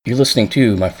You're listening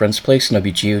to My Friend's Place,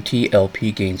 WGOT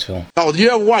LP Gainesville. Oh, you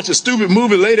ever watch a stupid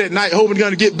movie late at night hoping it's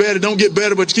going to get better, don't get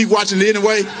better, but you keep watching it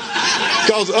anyway?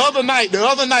 Because the other night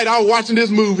I was watching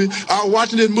this movie. I was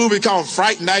watching this movie called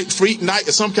Freak Night,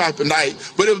 or some type of night,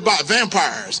 but it was about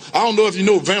vampires. I don't know if you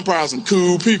know vampires are some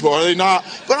cool people, are they not?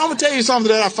 But I'm going to tell you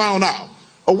something that I found out.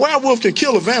 A werewolf can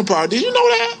kill a vampire. Did you know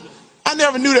that? I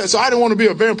never knew that, so I didn't want to be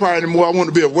a vampire anymore. I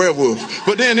wanted to be a werewolf.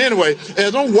 But then anyway,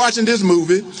 as I'm watching this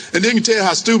movie, and then you can tell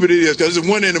how stupid it is because it's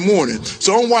 1 a.m.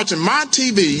 So I'm watching my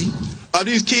TV,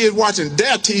 these kids watching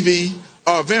their TV,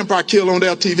 vampire kill on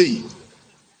their TV.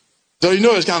 So you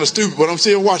know it's kind of stupid, but I'm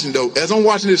still watching though. As I'm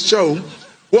watching this show,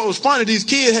 what was funny, these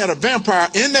kids had a vampire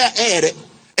in their attic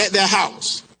at their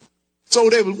house. So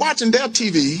they was watching their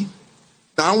TV.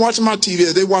 Now I'm watching my TV,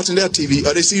 as they watching their TV,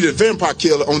 or they see the vampire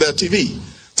killer on their TV.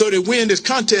 So they win this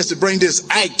contest to bring this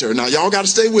actor. Now, y'all got to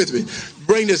stay with me.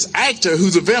 Bring this actor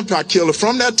who's a vampire killer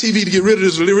from that TV to get rid of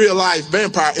this real-life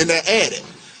vampire in their attic.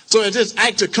 So as this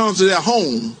actor comes to their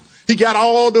home, he got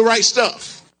all the right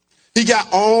stuff. He got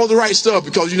all the right stuff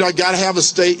because, you know, got to have a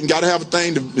stake and got to have a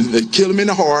thing to kill him in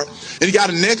the heart. And he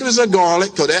got a necklace of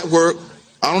garlic because that worked.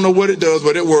 I don't know what it does,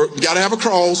 but it worked. You got to have a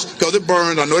cross because it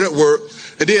burns. I know that worked.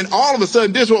 And then all of a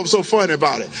sudden, this is what was so funny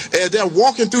about it. As they're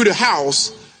walking through the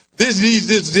house,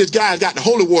 This guy got the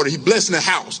holy water. He's blessing the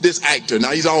house, this actor.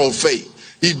 Now, he's all fake.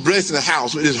 He's blessing the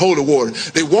house with his holy water.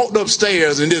 They walked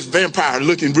upstairs, and this vampire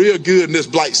looking real good in this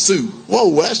black suit.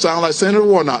 Whoa, that sounds like Senator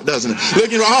Warnock, doesn't it?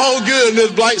 Looking all good in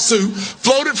this black suit,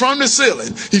 floated from the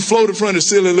ceiling. He floated from the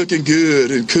ceiling looking good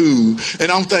and cool.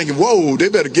 And I'm thinking, whoa, they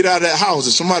better get out of that house.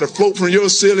 If somebody float from your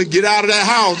ceiling, get out of that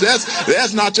house.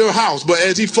 That's not your house. But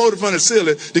as he floated from the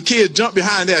ceiling, the kids jumped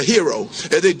behind their hero.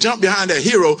 As they jumped behind their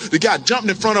hero, the guy jumped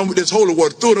in front of him with this holy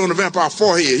water, threw it on the vampire's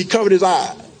forehead. He covered his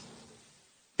eyes.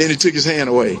 Then he took his hand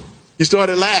away. He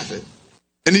started laughing.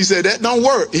 And he said, that don't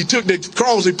work. He took the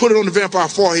cross, he put it on the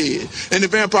vampire's forehead. And the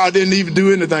vampire didn't even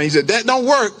do anything. He said, that don't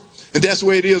work. And that's the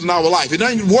way it is in our life. It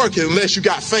doesn't work unless you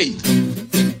got faith.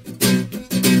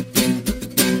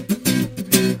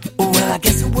 Well, I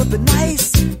guess it would be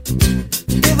nice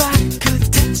if I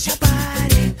could touch your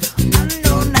body. I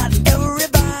know not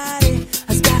everybody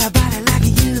has got a body like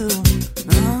you.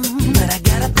 But I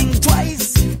gotta think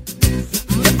twice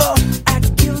before I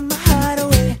give my heart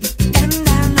away. And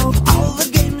I know all the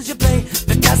games you play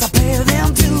because I play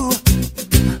them too.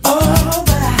 Oh,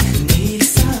 but I need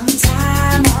some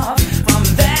time off from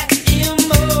that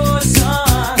emotion.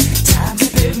 Time to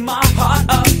pick my heart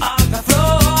up off the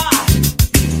floor.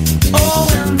 Oh,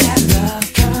 when that love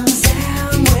comes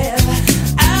down with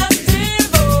a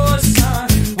devotion,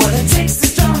 well, it takes a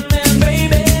strong man,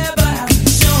 baby, but I'm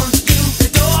showing you the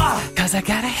door. 'Cause I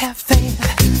gotta have faith.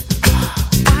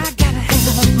 I gotta have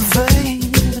faith.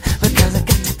 Because I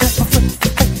got to have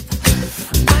faith.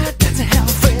 I got to have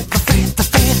faith.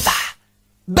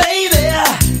 Baby,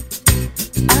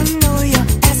 I know you're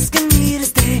asking me to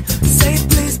stay. Say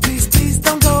please, please, please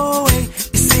don't go away.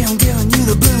 You say I'm giving you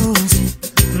the blues.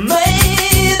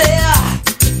 Maybe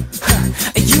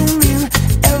you mean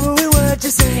every word you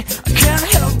say. I can't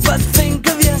help but think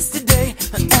of yesterday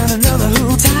and another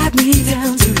who tied me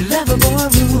down to Loverboy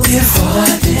rules.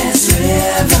 Before this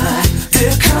river,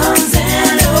 there comes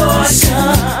an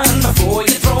ocean. Before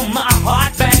you throw my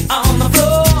heart back on the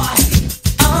floor.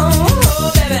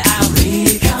 Oh, baby, I'll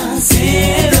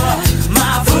reconsider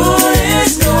my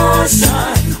foolish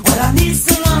notion. Well, I need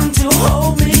someone to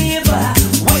hold me, but I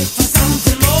wait for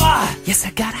something more. Yes, I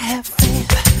gotta have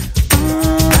faith.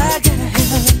 I gotta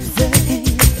have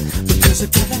faith. Because I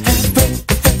gotta have faith.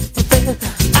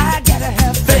 I gotta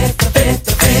have faith.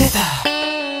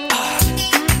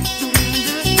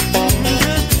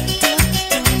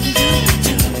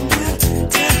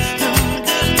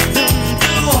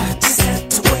 Just have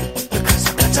to wait because I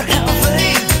got to have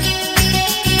faith.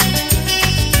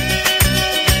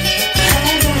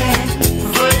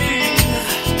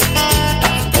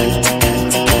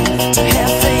 To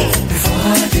have faith.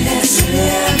 Before this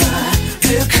river,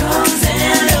 here comes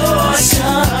an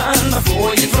ocean.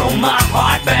 Before you throw my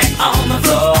heart back on the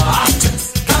floor.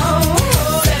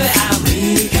 Oh, baby, I'll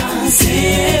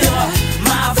reconsider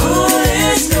my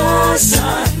foolish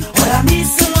notion. Well, I need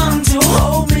someone to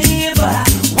hold me, but I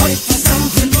wait for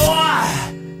something more.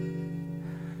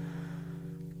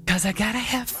 'Cause I gotta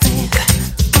have faith.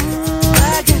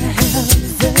 I gotta have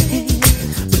faith.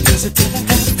 Because I gotta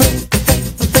have faith.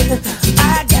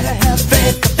 I gotta have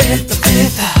faith.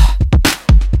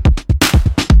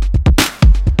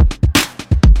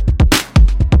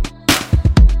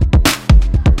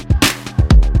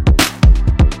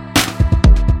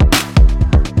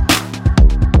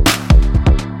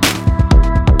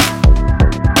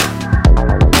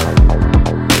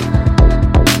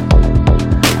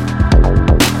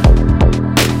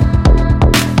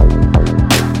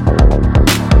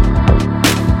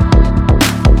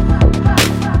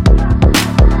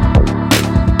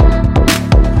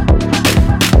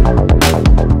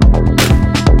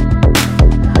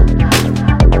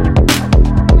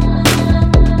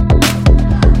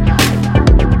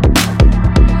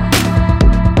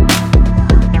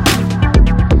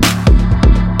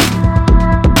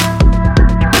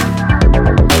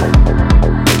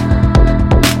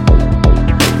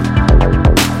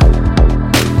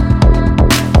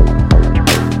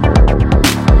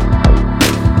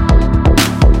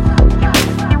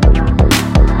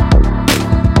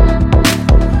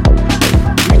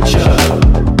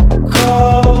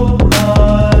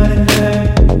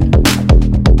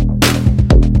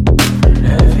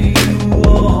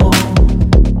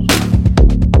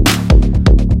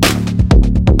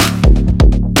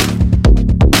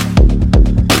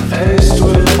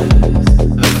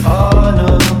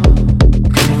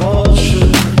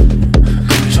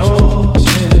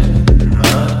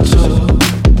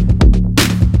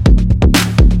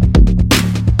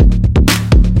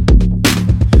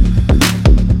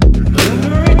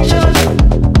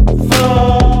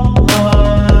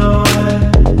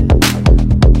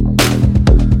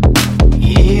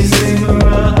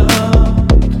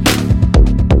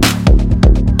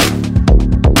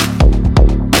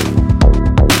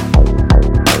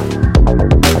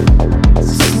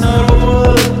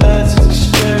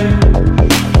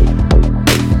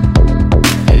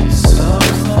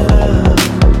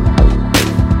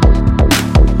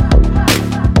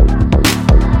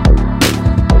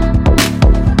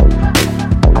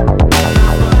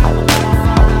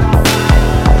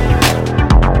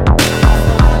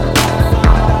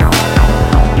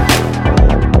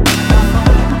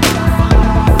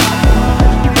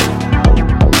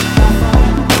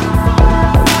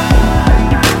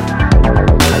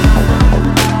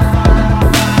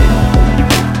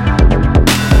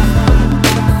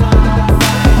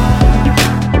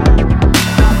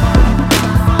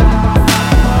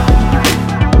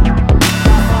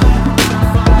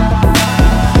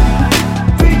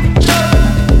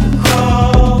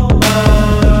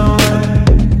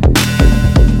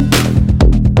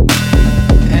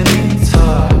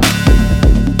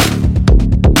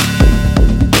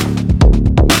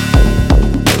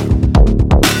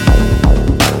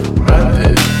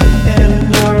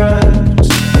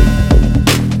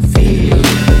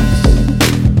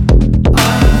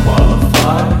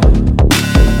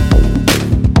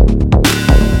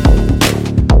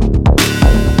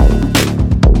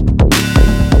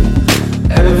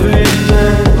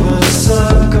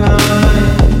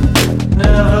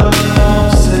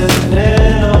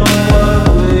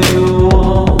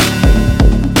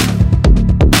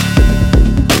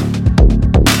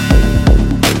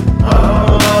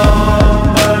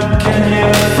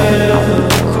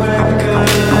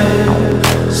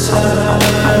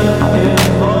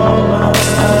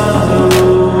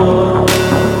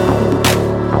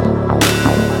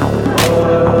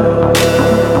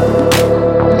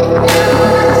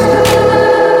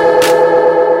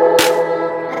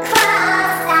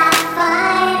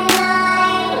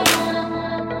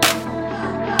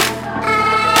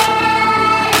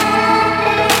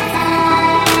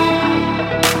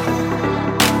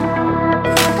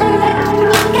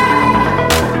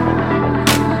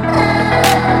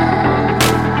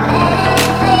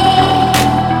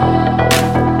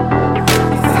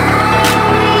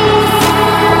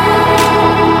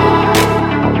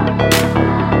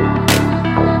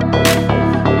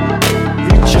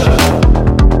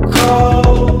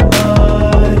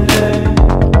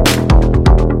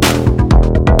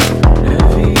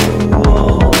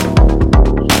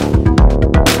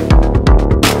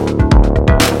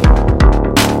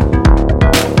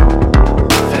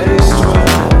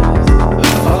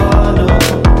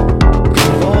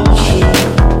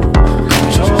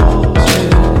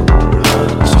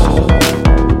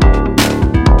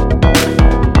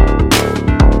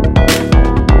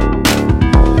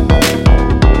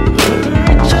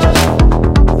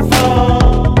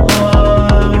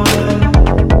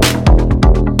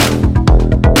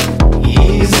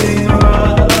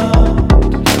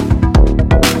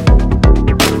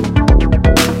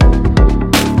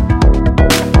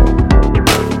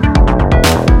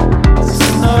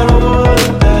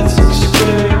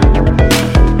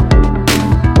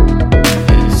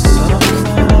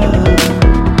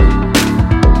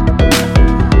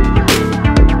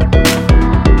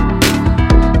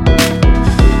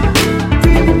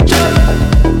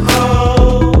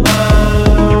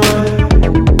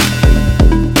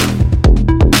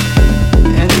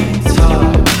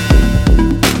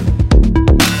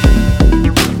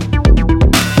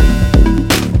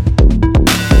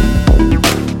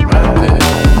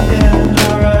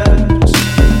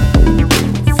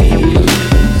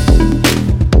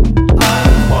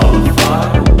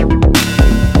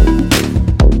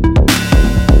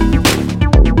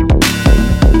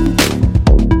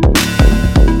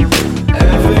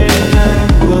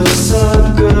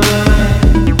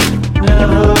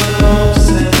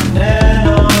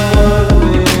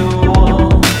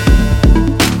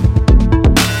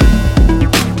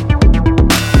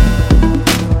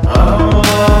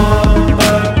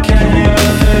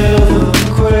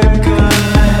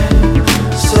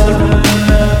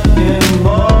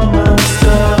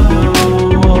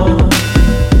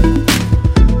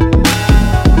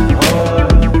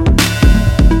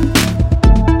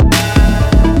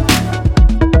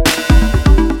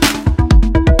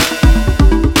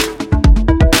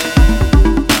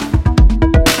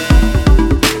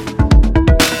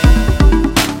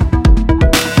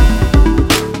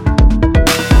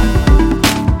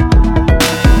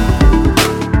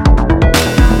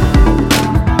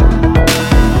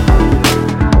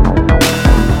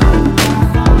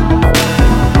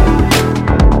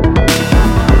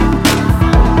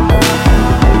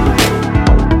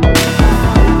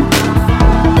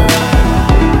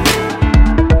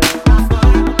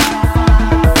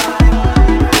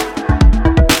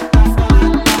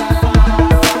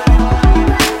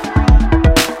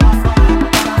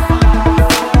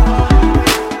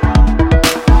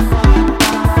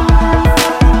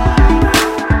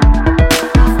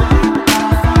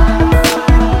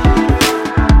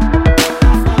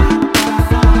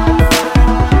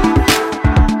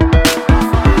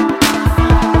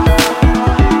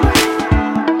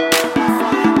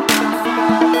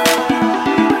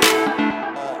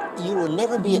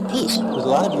 at peace with a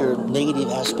lot of your negative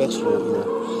aspects,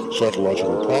 your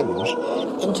psychological problems,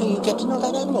 until you get to know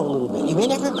that animal a little bit. You may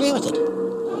never agree with it,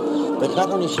 but not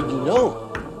only should you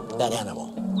know that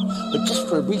animal, but just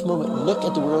for a brief moment, look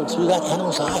at the world through that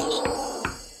animal's eyes.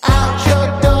 Out your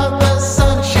door, the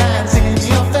sun shines in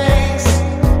your face.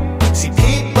 See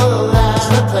people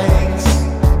out of place.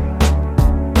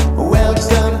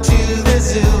 Welcome to the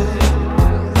zoo.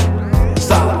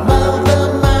 Thought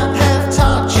mother might have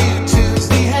taught you to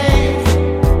behave,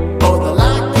 or they'll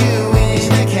lock you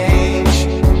in a cage.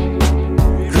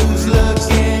 Who's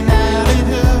looking out and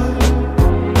who?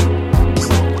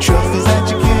 Trophies that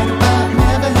you cared about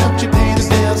never helped you pay the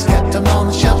bills. Kept them on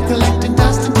the shelf collecting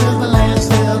dust until the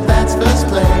landfill. That's first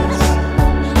place.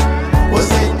 Was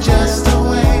it just a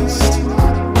waste?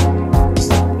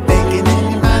 Bacon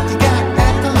in your mouth, you got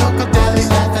at the local deli,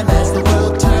 laughing as the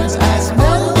world turns ice.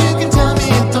 Well, you can tell me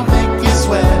it don't make you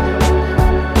sweat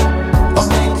or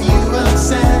make you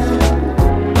upset,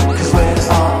 'cause we're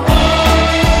all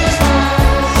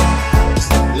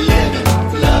living,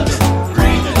 loving,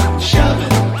 breathing,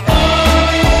 shoving.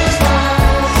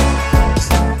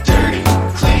 Dirty,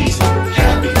 clean,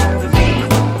 happy, mean.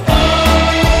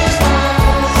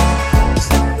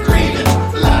 Grieving,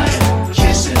 lying,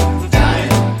 kissing,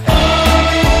 dying.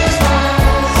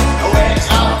 We're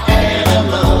all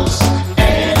animals,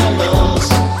 animals.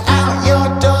 Out your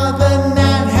door, the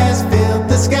night has filled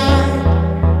the sky.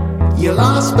 You're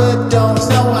lost but don't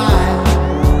know why.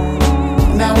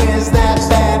 Now is that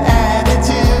bad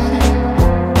attitude?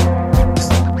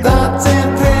 Thoughts and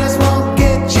prayers won't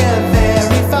get you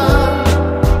very far.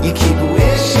 You keep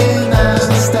wishing on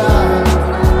a star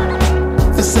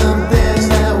for something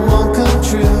that won't come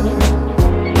true.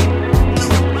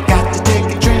 Got to take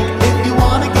a drink if you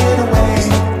wanna get away.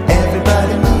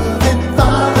 Everybody moving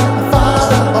farther and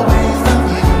farther away from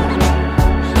you.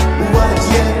 What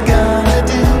you gonna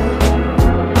do?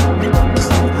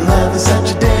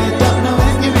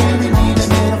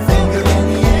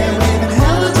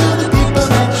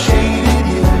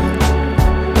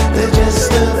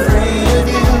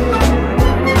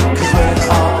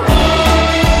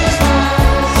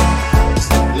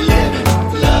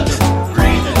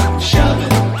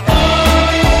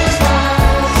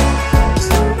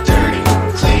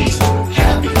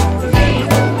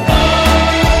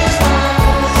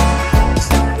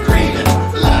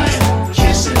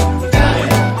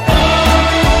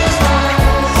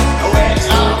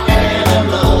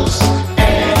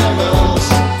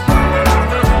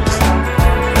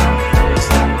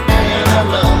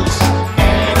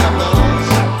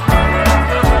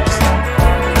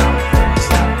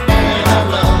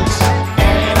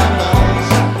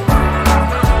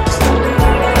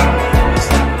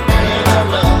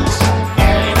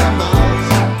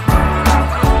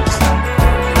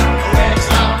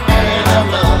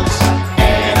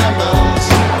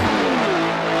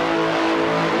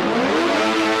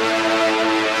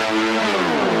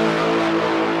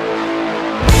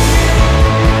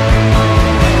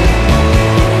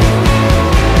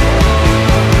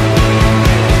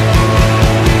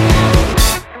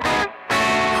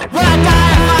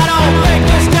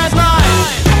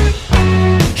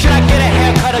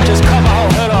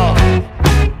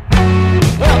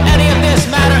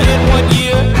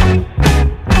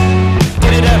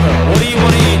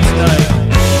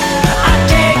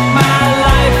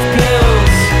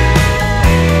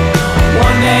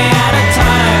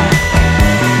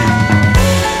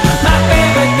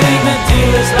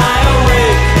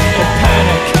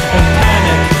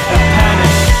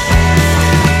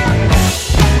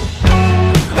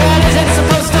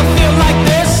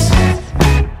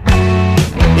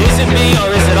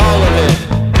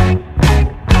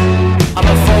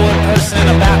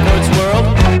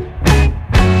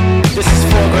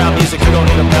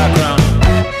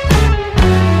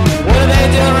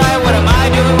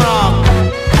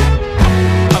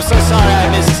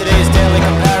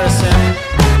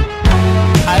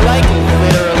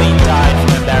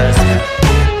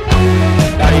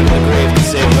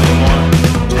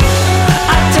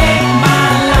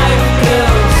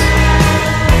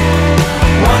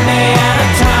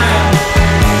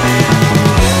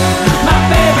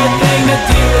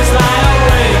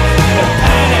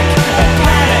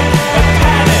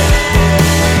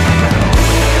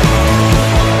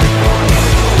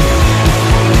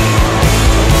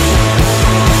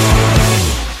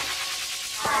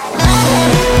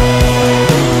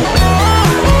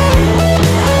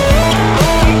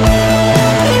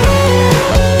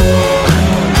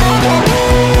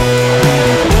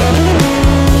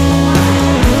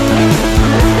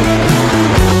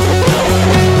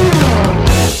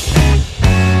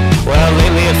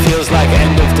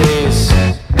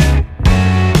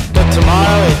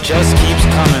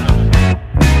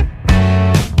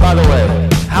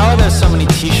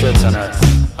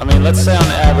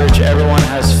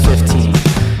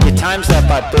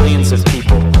 billions of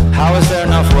people. How is there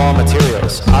enough raw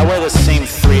materials? I wear the same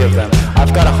 3 of them.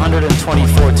 I've got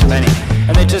 124 too many,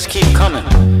 and they just keep coming.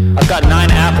 I've got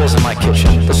 9 apples in my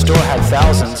kitchen. The store had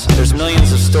thousands. There's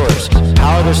millions of stores.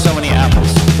 How are there so many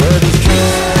apples? Where are these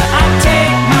trees? I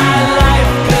take my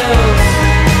life pills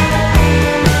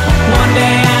one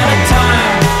day at a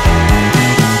time.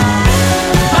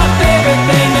 My favorite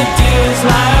thing to do is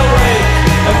lie awake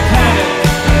and panic.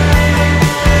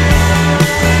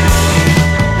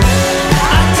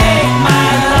 I take my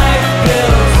life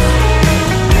pills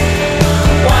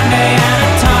one day at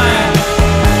a time.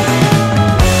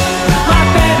 My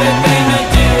favorite thing to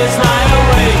do is lie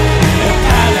awake and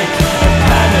panic, and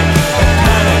panic, and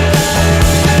panic.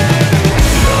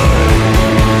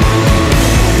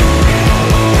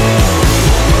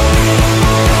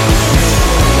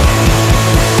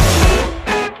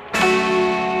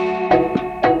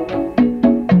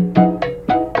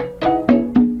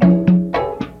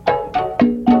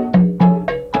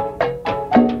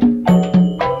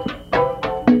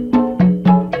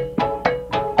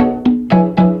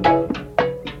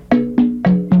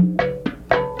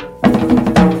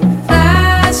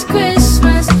 Last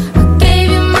Christmas, I gave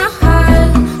you my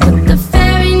heart, but the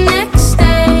very next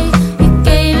day, you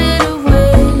gave it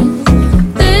away.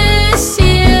 This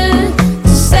year, to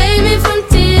save me from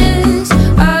tears,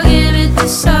 I'll give it to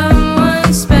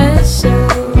someone special.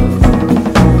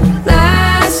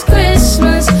 Last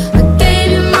Christmas, I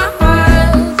gave you my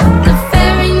heart, but the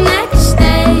very next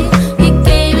day, you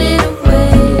gave it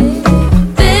away.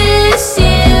 This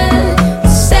year, to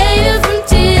save you from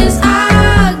tears,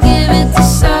 I'll give it to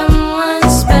someone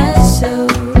special.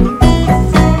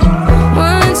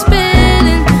 Once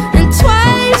bitten and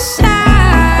twice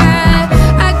shy,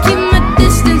 I keep my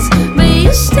distance, but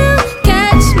you still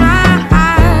catch my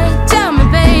eye. Tell me,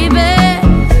 baby,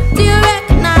 do you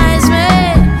recognize me?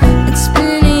 It's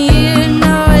been a year,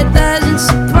 no, it doesn't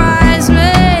surprise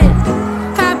me.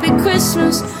 Happy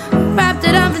Christmas, wrapped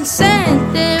it up and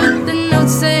sent it with the note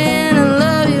saying I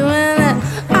love you and that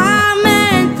I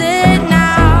meant it.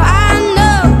 Now I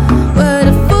know what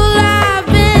a fool I've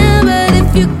been, but if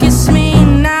you kiss me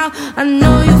now, I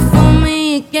know you'll fool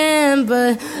me again.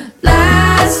 But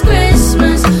last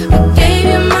Christmas, I gave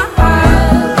you my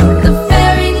heart. The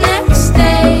very next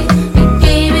day, you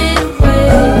gave it away.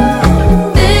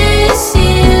 This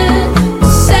year, to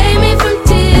save me from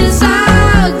tears,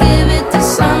 I'll give it to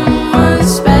someone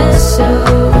special.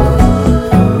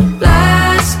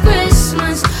 Last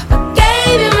Christmas, I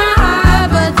gave you my heart,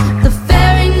 but the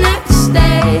very next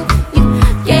day, you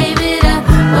gave it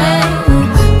away.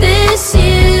 This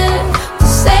year, to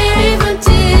save me from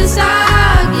tears,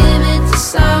 I'll give it to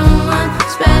someone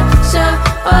special.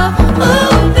 Oh,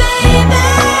 ooh, baby.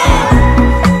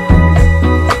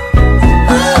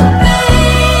 Ooh,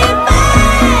 baby.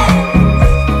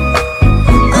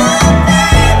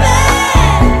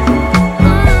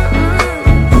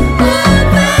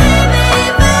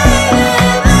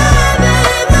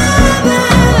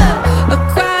 A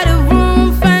crowded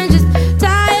room, friends with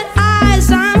tired eyes.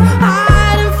 I'm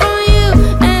hiding from you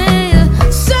and your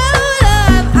sold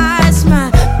up eyes. My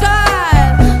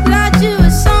God, thought you were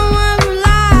someone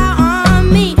rely on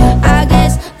me. I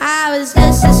guess I was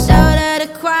just a shoulder to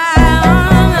cry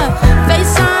on. A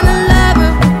face on the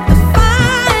lover, the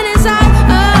fire inside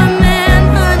a man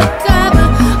undercover,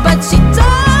 but she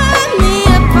tore me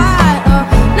apart. Oh,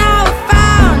 now I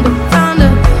found a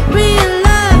real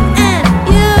love, and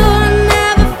you'll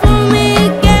never fool me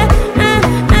again.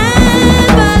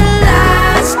 But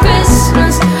last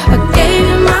Christmas, I gave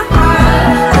you my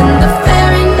heart, and the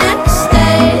very next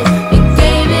day, you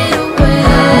gave it away.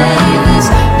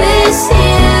 This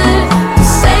year, to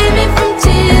save me from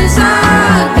tears,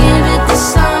 I'll give it to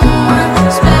someone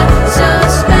special,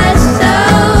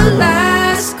 special.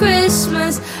 Last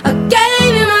Christmas, I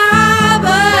gave you my heart,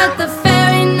 but the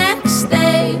very next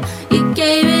day, you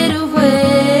gave it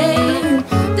away.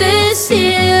 This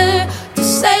year, to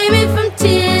save me from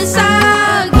tears,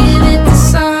 I'll give it to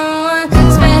someone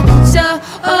special.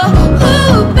 Oh,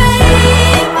 ooh,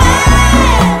 baby.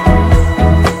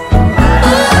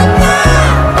 Ooh, darling.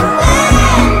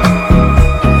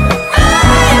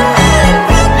 Oh, you really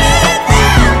broke me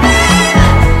down, baby.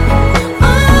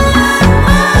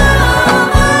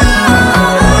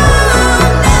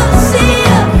 Never see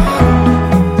you.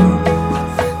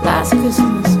 Last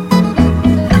Christmas,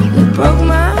 you broke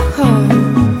my heart.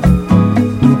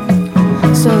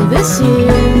 So this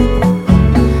year,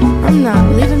 I'm not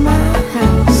leaving my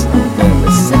house. I'm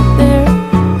gonna sit there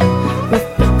with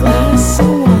a glass of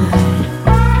wine.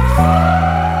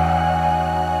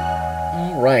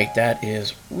 All right, that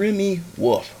is Remy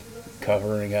Wolf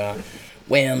covering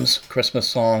Wham's Christmas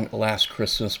song, Last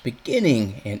Christmas,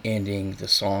 beginning and ending the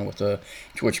song with a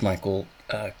George Michael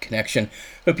connection.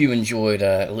 Hope you enjoyed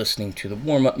listening to the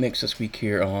warm-up mix this week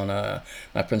here on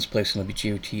My Friend's Place in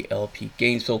WGOT LP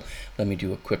Gainesville. Let me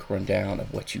do a quick rundown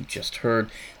of what you just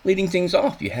heard. Leading things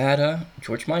off, you had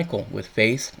George Michael with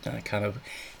Faith, kind of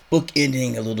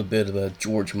bookending a little bit of a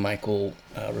George Michael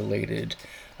related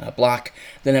block.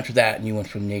 Then after that, new one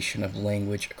from Nation of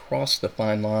Language, Across the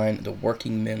Fine Line, the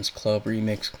Working Men's Club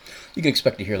remix. You can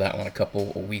expect to hear that one a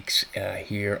couple of weeks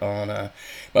here on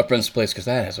My Friend's Place, because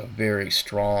that has a very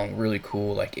strong, really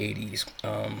cool, like 80s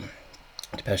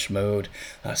Depeche Mode,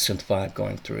 synth vibe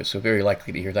going through it, so very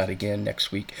likely to hear that again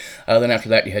next week. Then after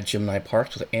that, you had Gemini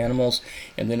Parks with Animals,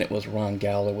 and then it was Ron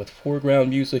Gallo with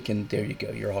Foreground Music, and there you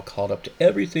go. You're all caught up to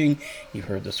everything you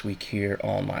heard this week here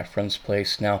on My Friend's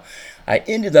Place. Now, I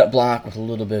ended that block with a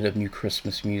little bit of new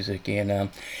Christmas music, and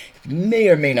you may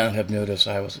or may not have noticed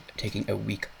I was taking a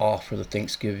week off for the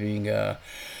Thanksgiving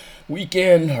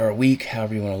weekend, or a week,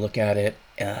 however you want to look at it.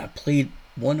 I played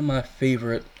one of my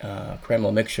favorite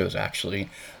Cramla mix shows, actually,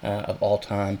 of all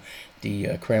time, the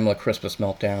Cramla Christmas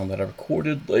Meltdown that I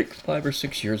recorded like 5 or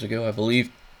 6 years ago, I believe.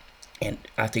 And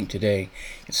I think today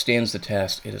it stands the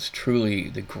test. It is truly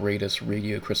the greatest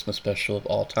radio Christmas special of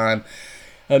all time.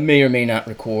 I may or may not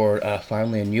record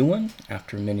finally a new one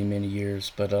after many, many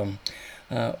years, but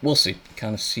we'll see.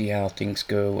 Kind of see how things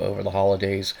go over the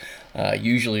holidays.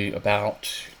 Usually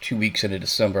about 2 weeks into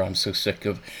December, I'm so sick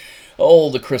of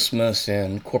all the Christmas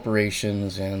and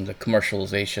corporations and the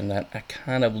commercialization that I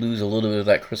kind of lose a little bit of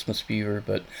that Christmas fever,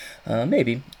 but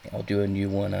maybe I'll do a new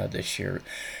one this year.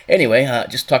 Anyway,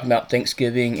 just talking about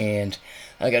Thanksgiving, and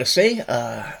I gotta say,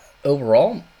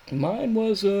 overall, mine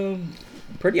was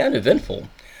pretty uneventful,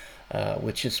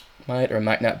 which is might or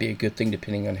might not be a good thing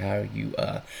depending on how you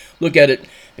look at it,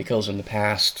 because in the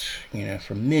past,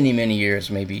 for many, many years,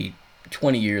 maybe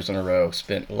 20 years in a row,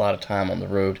 spent a lot of time on the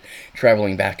road,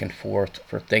 traveling back and forth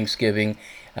for Thanksgiving.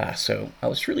 So I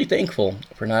was really thankful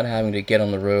for not having to get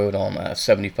on the road on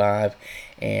 75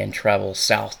 and travel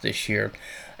south this year,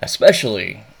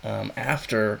 especially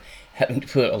after having to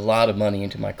put a lot of money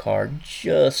into my car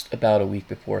just about a week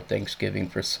before Thanksgiving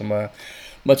for some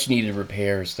much needed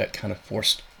repairs that kind of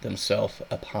forced themselves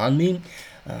upon me.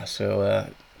 So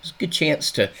it was a good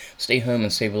chance to stay home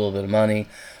and save a little bit of money.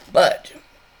 But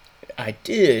I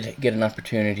did get an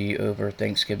opportunity over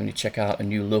Thanksgiving to check out a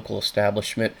new local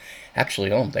establishment,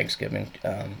 actually on Thanksgiving,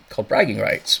 called Bragging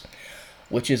Rights,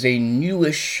 which is a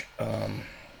newish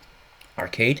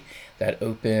arcade that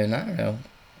opened, I don't know,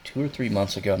 2 or 3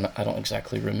 months ago. I don't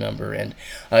exactly remember. And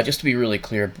just to be really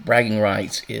clear, Bragging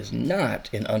Rights is not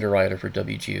an underwriter for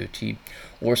WGOT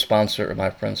or sponsor of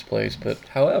My Friend's Place, but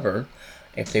however,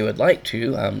 if they would like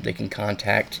to, they can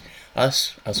contact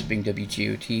us being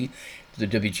WGOT, to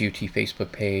the WGOT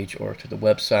Facebook page or to the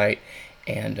website,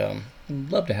 and we'd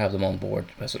love to have them on board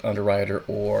as an underwriter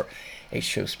or a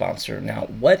show sponsor. Now,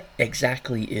 what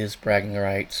exactly is Bragging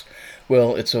Rights?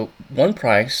 Well, it's a one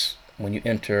price when you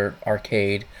enter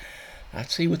arcade,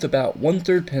 I'd say, with about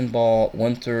 1/3 pinball,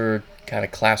 1/3 kind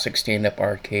of classic stand-up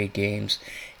arcade games,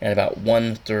 and about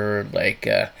 1/3 like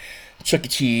Chuck E.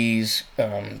 Cheese,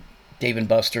 Dave &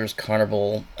 Buster's,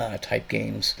 Carnival type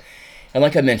games. And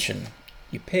like I mentioned,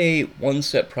 you pay one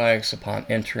set price upon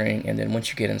entering, and then once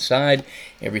you get inside,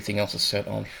 everything else is set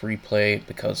on free play,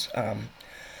 because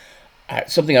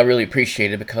something I really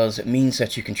appreciated, because it means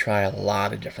that you can try a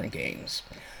lot of different games.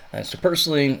 So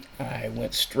personally, I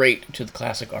went straight to the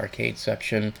classic arcade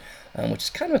section, which is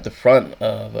kind of at the front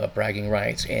of Bragging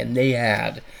Rights, and they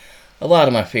had a lot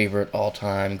of my favorite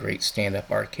all-time great stand-up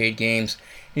arcade games,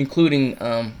 including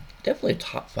definitely a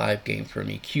top 5 game for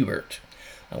me, Q*bert,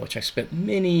 which I spent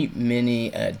many, many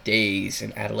days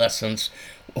in adolescence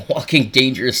walking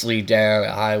dangerously down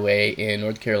a highway in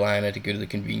North Carolina to go to the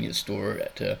convenience store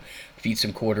to feed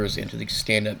some quarters into the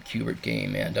stand-up Q*bert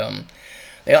game. And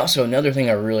they also, another thing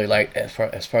I really liked as far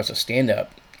as the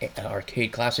stand-up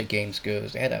arcade classic games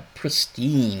goes, they had a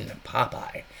pristine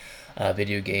Popeye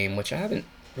video game, which I haven't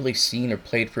really seen or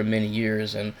played for many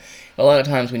years. And a lot of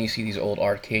times when you see these old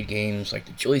arcade games, like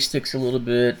the joystick's a little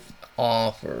bit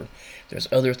off, or there's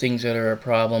other things that are a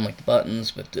problem, like the buttons,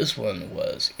 but this one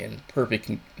was in perfect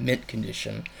mint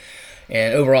condition.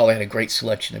 And overall, I had a great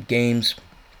selection of games.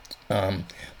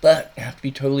 But I have to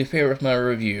be totally fair with my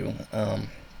review.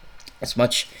 As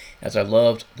much as I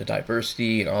loved the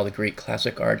diversity and all the great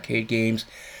classic arcade games,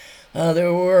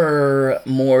 there were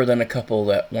more than a couple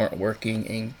that weren't working,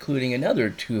 including another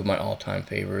 2 of my all-time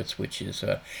favorites, which is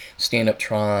Stand-Up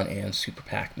Tron and Super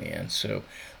Pac-Man. So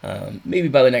maybe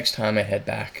by the next time I head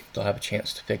back, they'll have a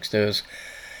chance to fix those.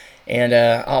 And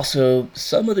also,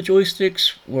 some of the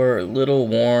joysticks were a little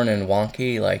worn and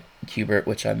wonky, like Qbert,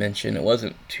 which I mentioned. It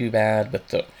wasn't too bad, but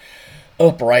the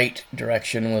upright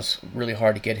direction was really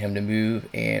hard to get him to move.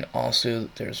 And also,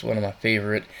 there's one of my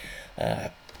favorite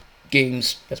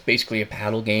games that's basically a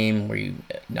paddle game where you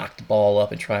knock the ball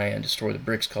up and try and destroy the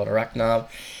bricks called Arachnov.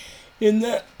 And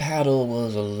that paddle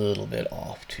was a little bit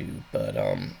off too, but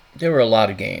there were a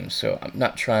lot of games, so I'm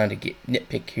not trying to get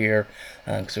nitpick here,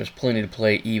 because there's plenty to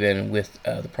play even with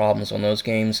the problems on those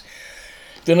games.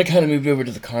 Then I kind of moved over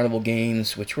to the Carnival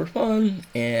games, which were fun,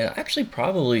 and I actually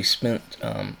probably spent,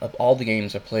 of all the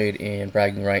games I played in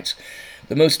Bragging Rights,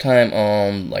 the most time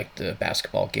on like the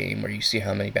basketball game, where you see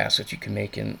how many baskets you can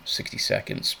make in 60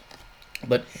 seconds.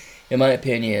 But in my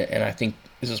opinion, and I think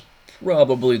this is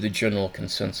probably the general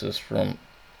consensus from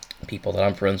people that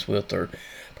I'm friends with or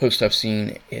posts I've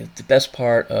seen, is the best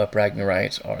part of Bragging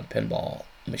Rights are the pinball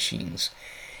machines.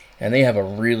 And they have a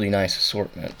really nice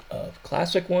assortment of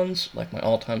classic ones, like my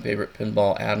all-time favorite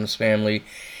Pinball Addams Family,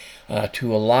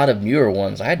 to a lot of newer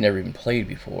ones I had never even played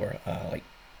before, like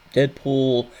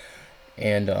Deadpool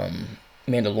and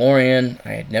Mandalorian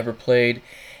I had never played.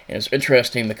 And it's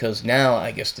interesting because now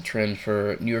I guess the trend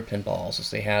for newer pinballs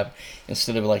is they have,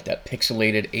 instead of like that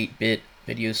pixelated 8-bit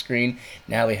video screen,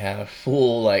 now they have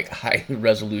full like high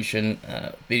resolution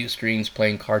video screens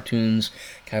playing cartoons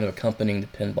kind of accompanying the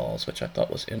pinballs, which I thought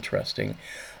was interesting.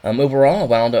 Overall I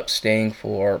wound up staying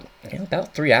for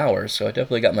about 3 hours, so I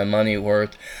definitely got my money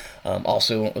worth.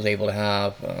 Also was able to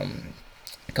have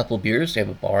a couple of beers. They have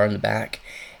a bar in the back.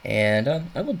 And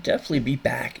I will definitely be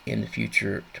back in the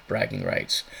future to Bragging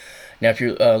Rights. Now, if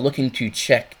you're looking to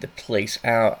check the place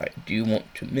out, I do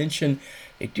want to mention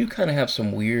they do kind of have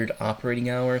some weird operating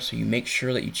hours, so you make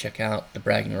sure that you check out the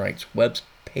Bragging Rights web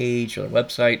page or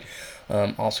website.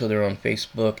 Also, they're on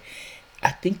Facebook. I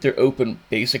think they're open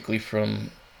basically from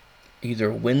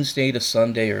either Wednesday to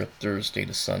Sunday or Thursday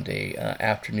to Sunday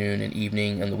afternoon and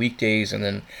evening on the weekdays, and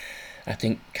then I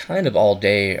think kind of all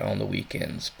day on the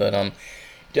weekends. But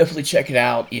definitely check it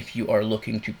out if you are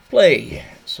looking to play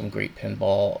some great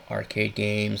pinball arcade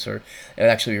games, or it would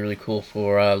actually be really cool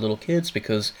for little kids,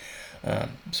 because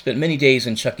spent many days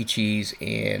in Chuck E. Cheese,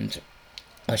 and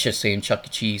I should say in Chuck E.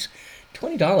 Cheese,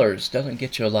 $20 doesn't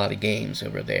get you a lot of games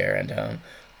over there, and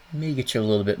may get you a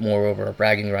little bit more over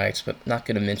Bragging Rights, but not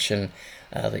going to mention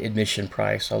the admission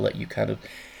price. I'll let you kind of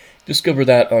discover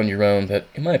that on your own, but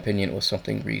in my opinion it was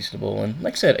something reasonable. And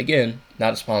like I said, again,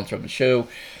 not a sponsor of the show,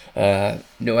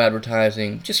 no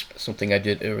advertising, just something I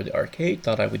did over the arcade,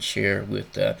 thought I would share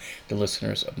with the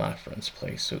listeners of My Friend's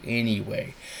Place. So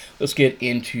anyway, let's get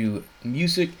into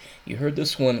music. You heard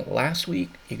this one last week,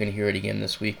 you're going to hear it again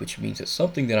this week, which means it's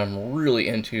something that I'm really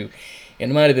into,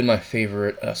 and it might have been my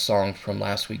favorite song from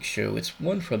last week's show. It's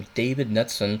one from David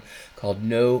Knudsen called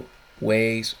No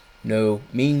Ways, No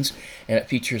Means, and it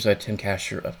features Tim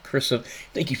Kasher of Cursive.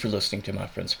 Thank you for listening to My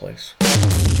Friend's Place.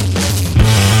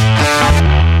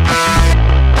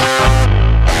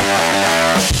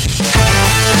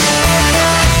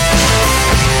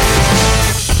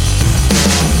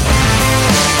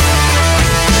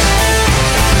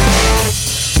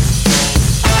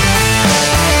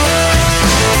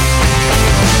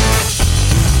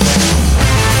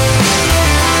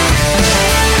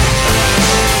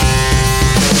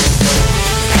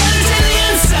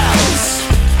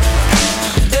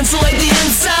 Insulate the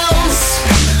incels,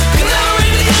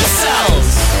 commemorate the incels.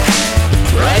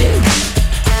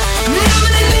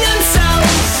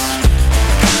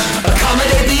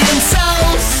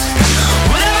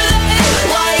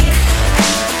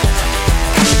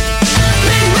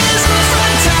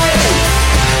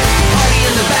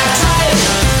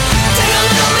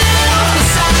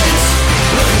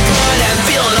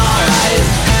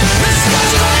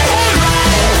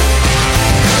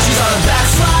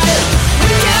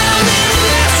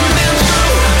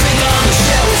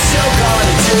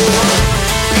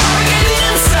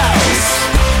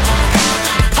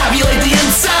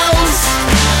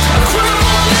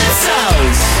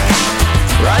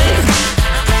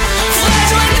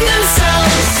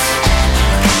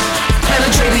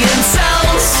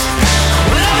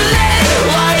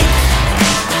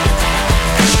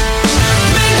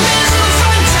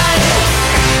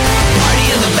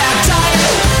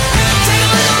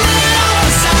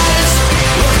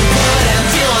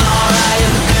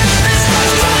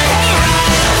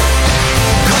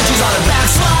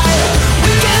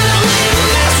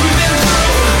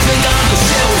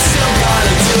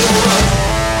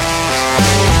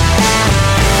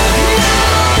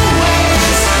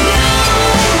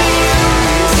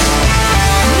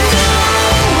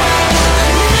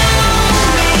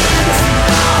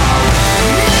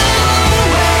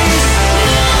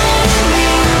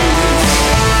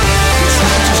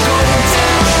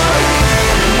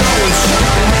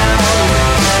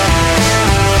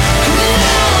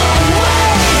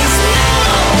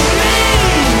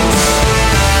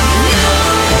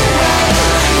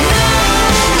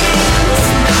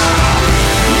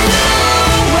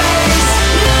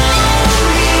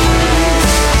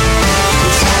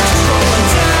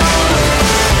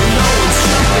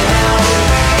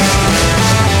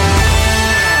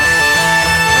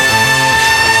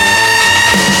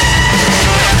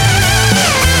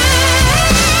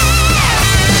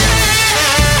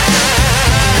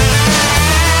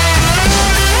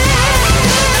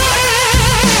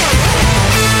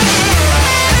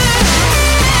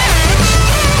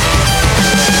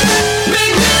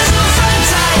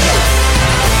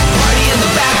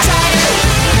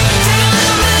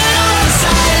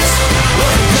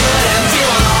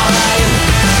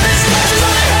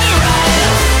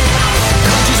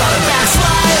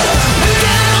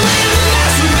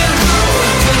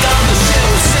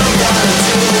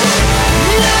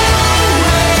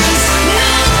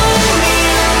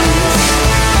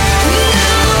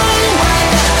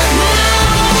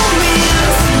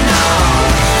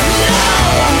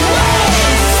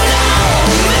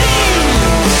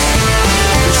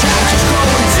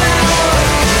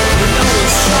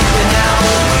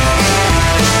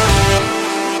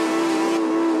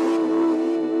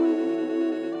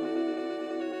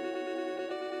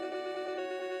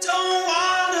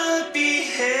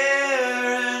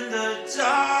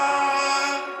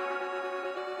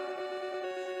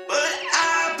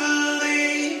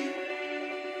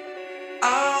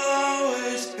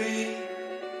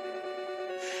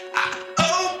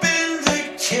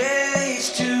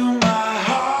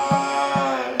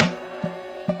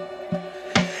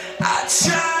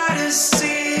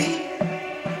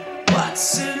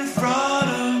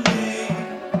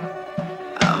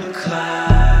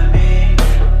 climbing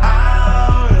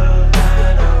out of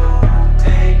that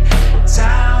opaque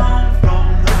town from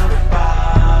the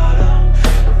bottom,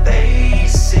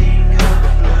 facing a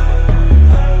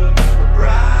blurred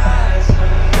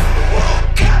horizon.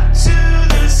 Woke up to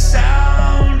the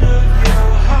sound of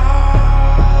your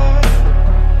heart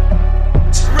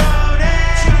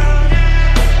droning,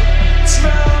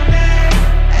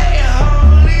 a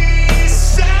holy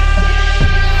sound.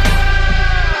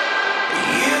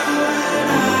 You and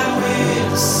I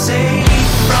will safe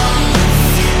from the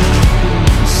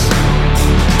fumes,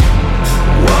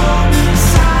 warm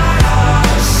inside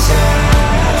ourselves.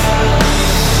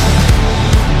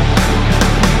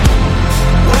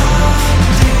 One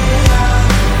day our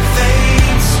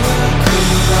fates will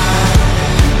collide.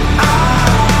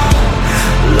 Our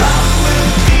love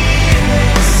will be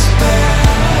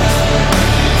expelled.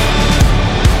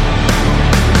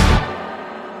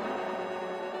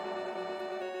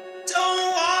 Don't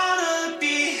wanna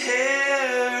be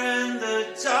here in the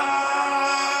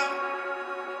dark,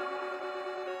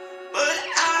 but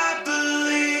I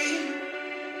believe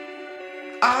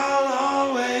I'll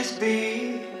always be.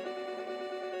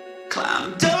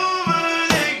 Climbed over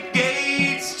the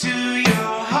gates to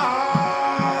your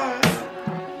heart.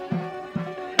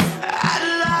 I'd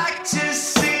like to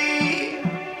see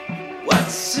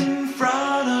what's in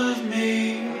front of me.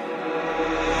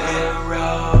 We're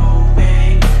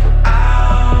roaming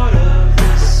out of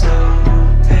this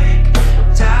opaque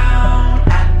town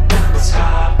at the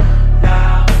top,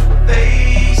 now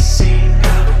facing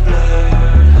a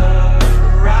blurred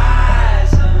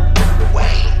horizon.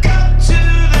 Wake up to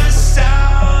the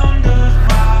sound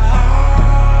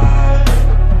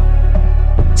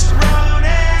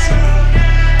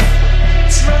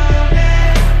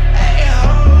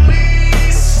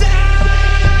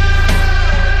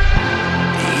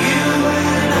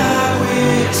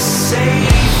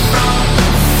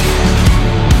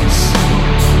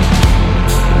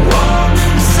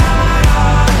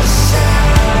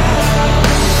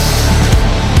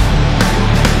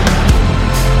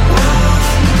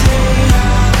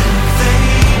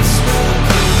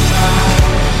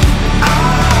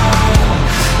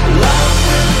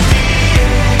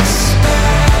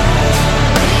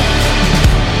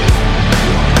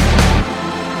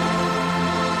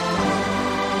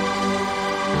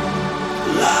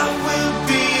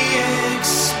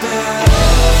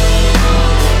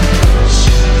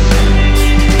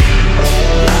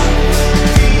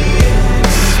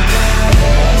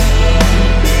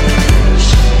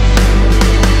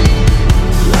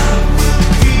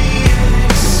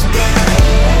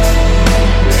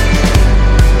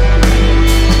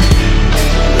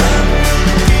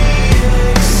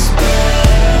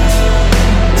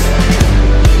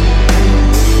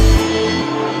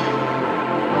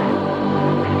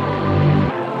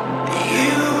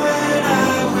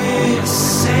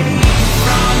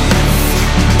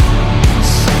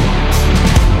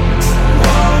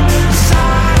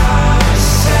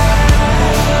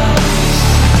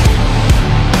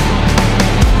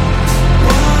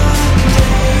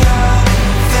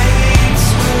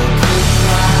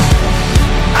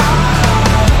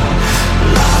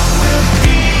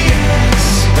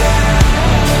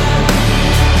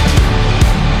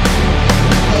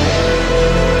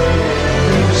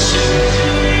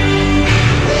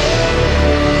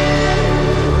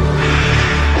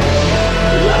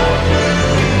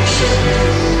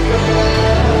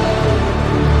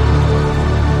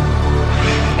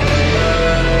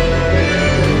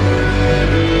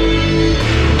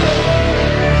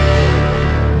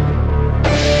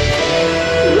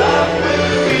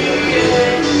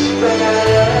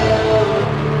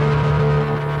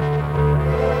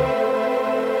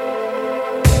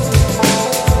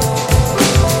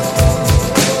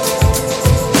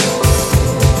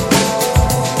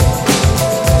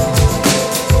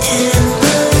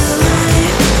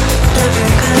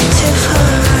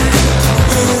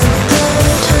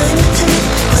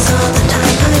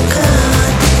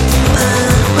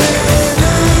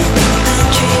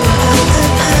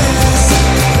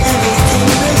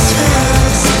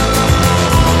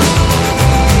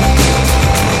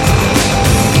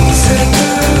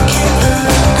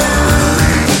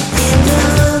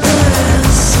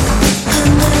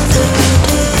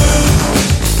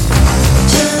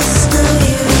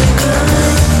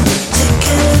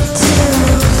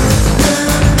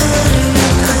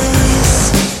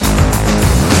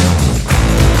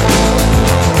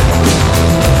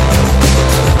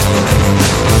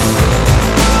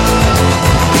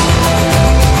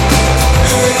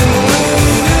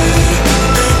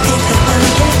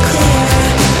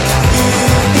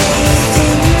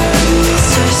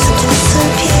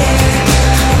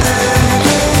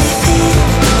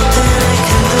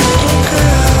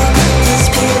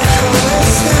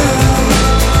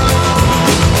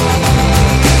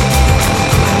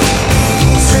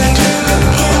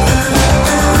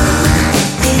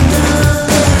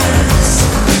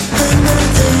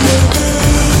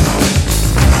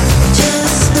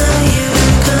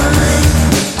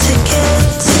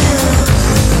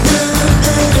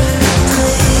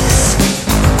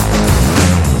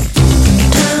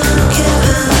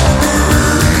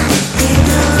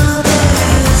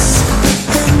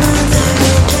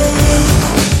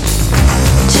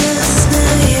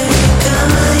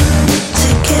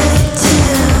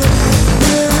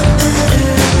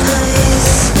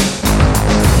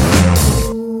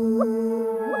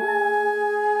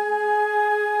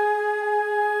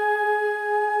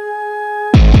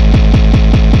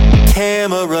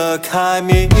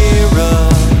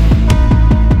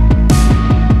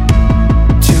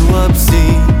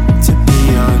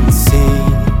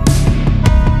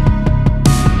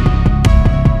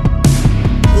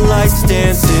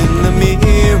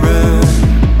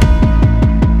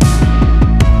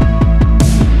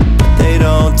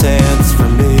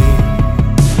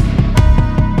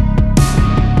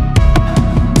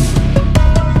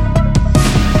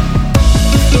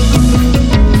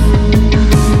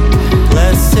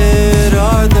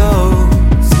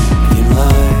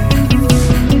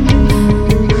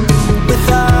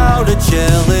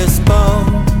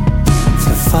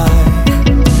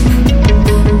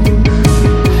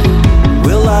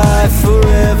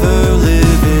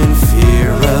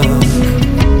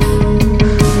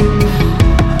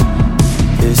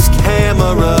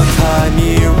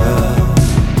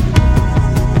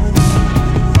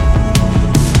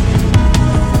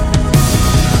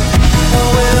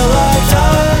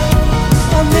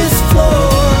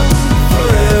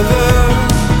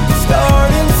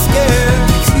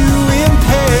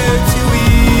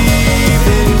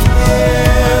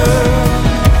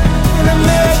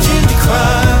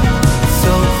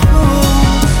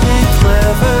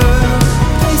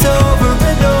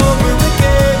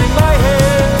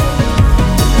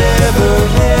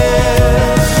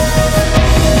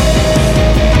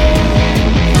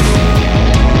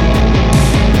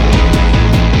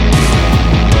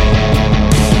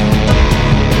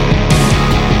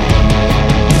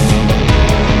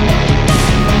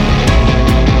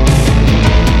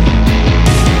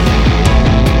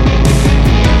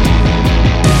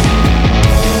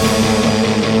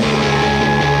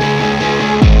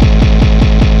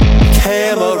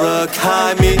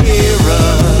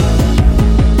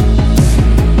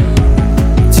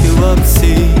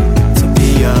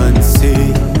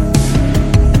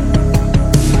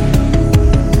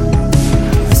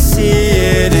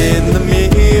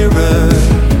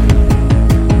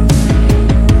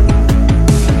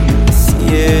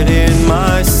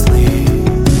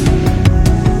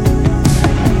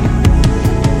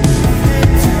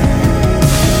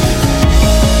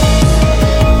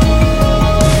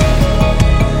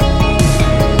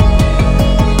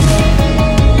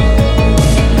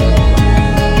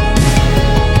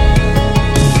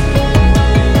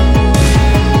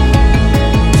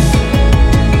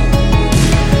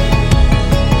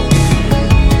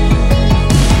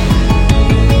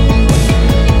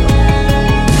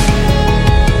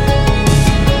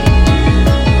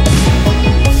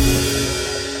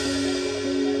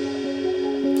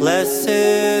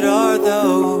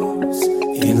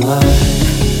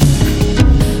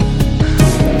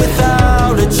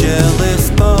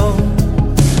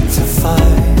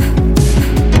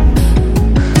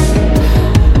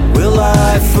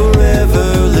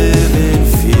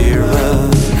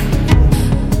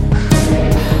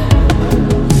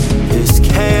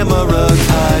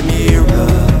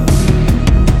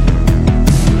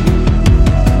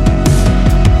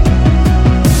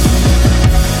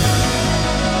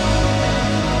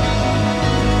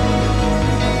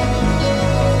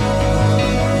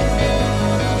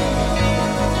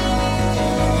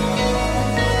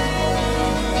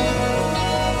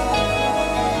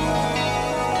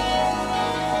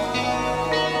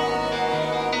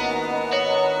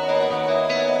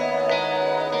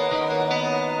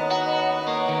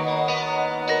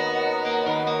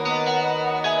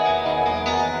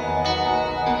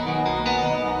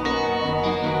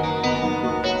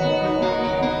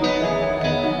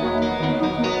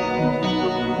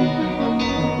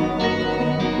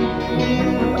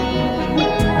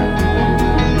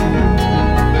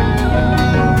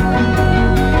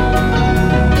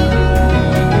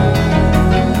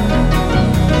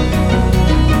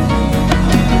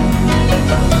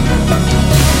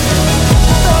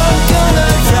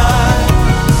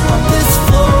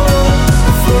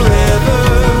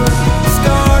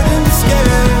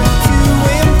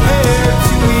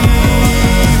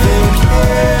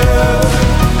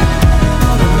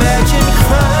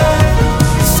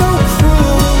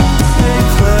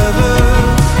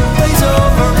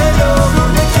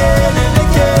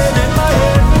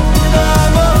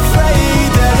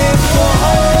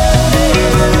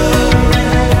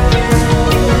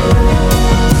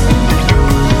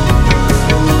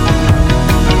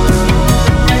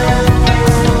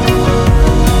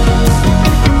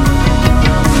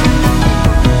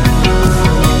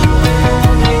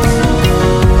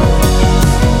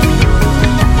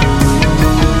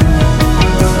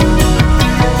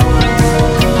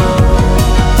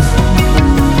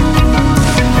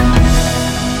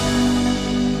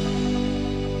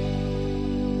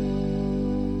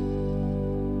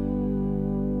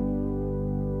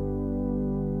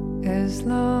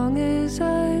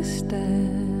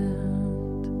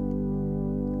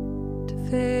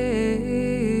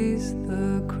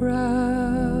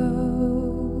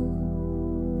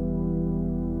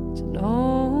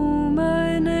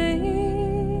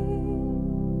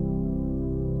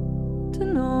to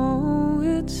know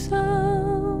its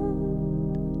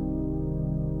sound.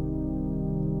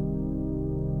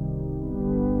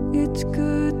 It's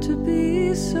good to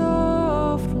be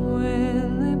soft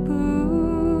when they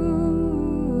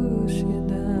push you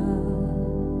down.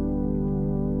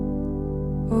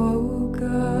 Oh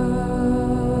God,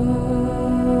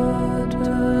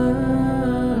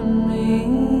 turn me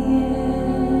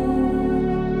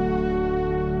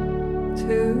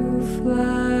into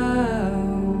flower.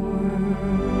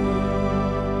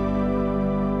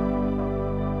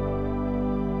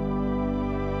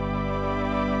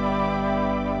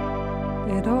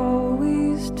 It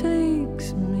always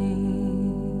takes me.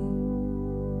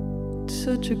 It's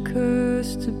such a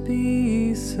curse to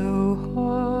be so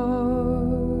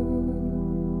hard.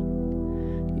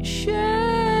 You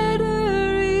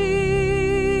shatter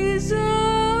easily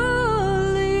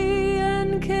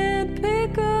and can't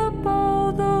pick up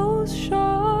all those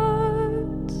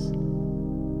shards.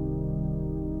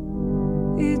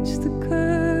 It's the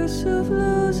curse of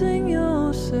losing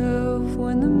yourself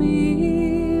when the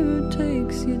mirror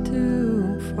takes you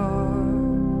too far.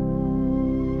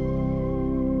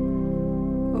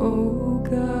 Oh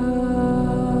God,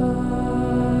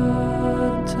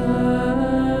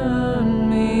 turn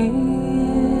me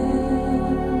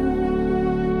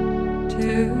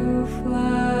into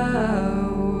flower.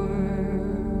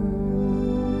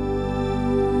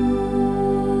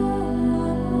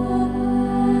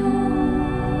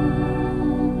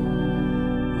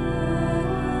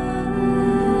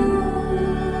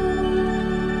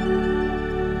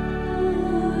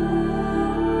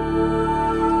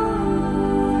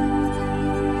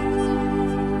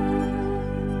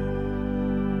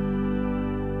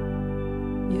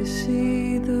 You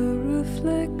see the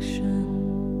reflection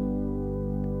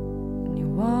and you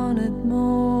want it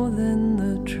more than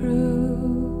the truth.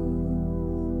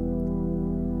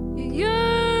 You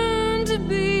yearn to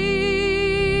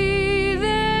be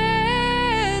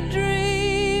that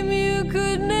dream you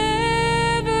could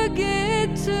never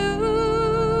get to.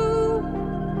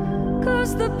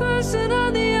 'Cause the person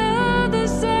on the other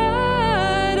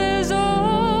side has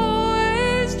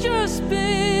always just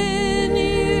been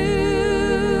you.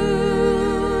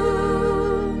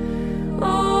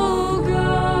 Oh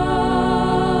God,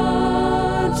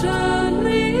 turn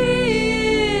me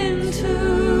into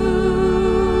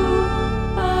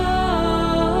a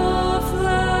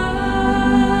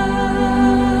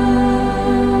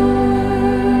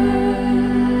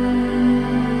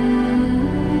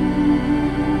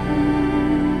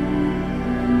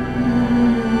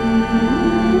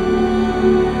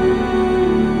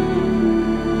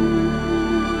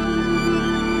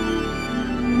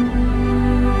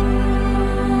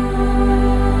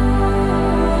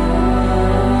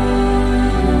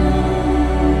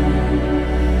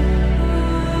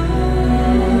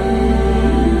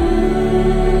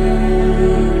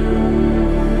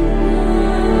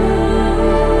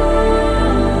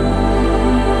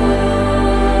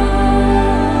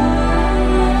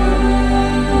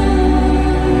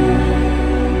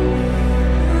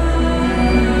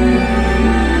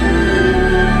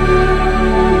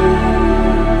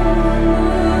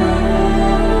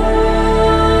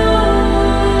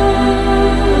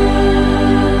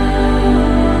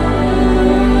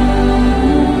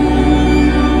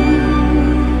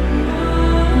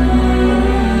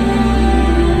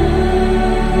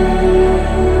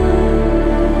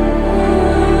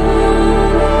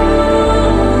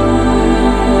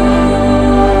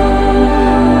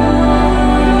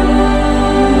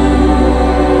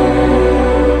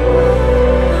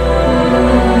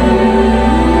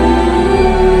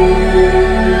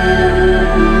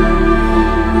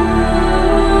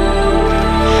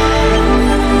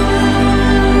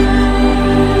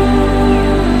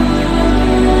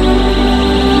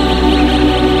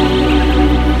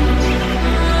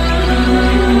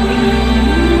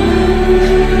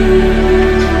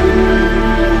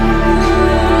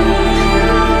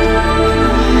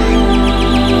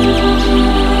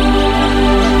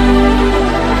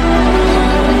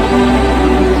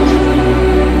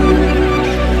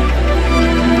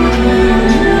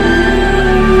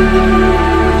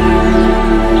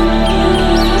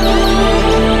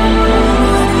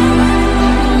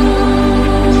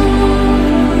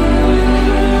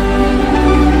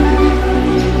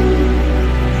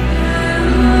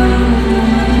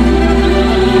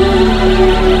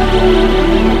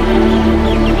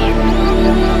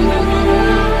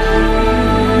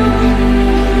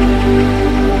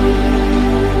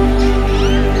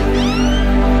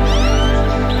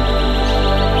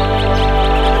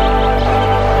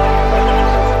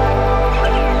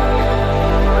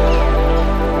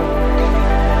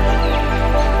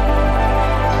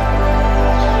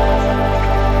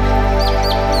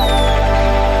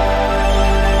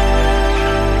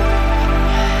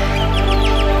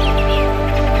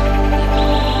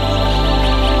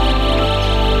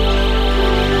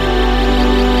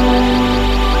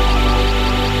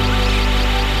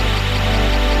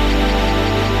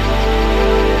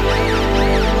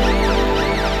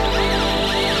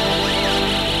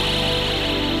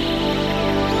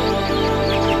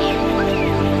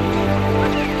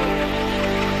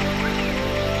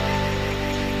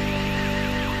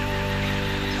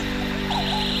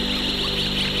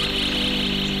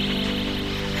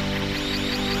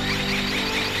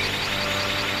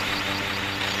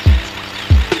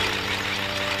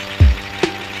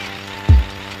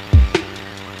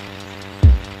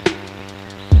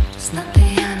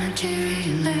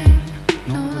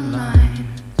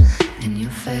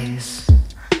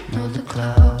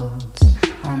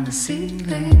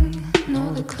ceiling,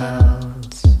 nor the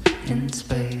clouds in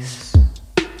space.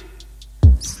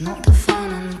 It's not the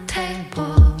phone on the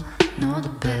table, nor the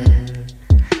bed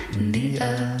in the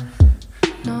earth,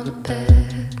 nor the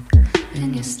bed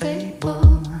in your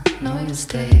stable, nor your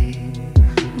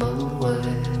stable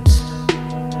words.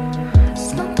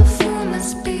 It's not the phone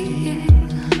that's beating,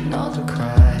 nor the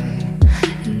cry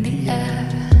in the air,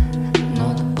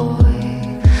 nor the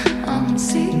boy I'm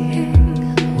seeing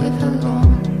with her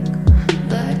long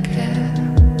black hair.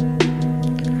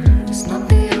 It's not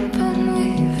the open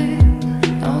weaving,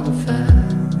 nor the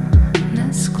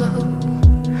furnace glow,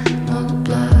 nor the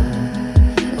blood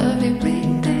of you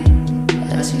bleeding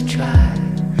as you try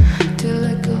to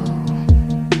let go.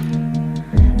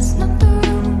 It's not the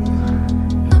room,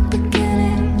 not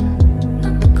beginning,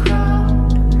 not the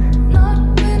crowd, not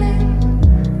winning,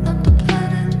 not the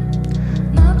planet,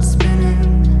 not spinning,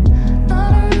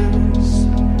 not a ruse,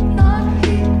 not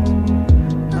heat,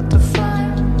 not the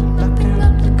fire, lapping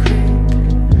up the creek,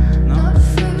 not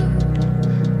food,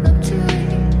 not to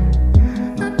eat,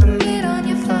 not the meat on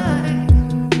your thigh,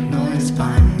 nor your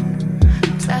spine,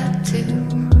 tattoo,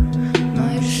 nor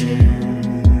your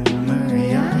shimmery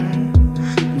eye,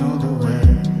 nor the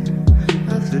wet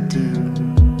of the dew.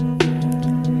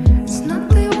 It's not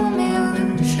the warm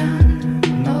illusion,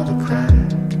 nor the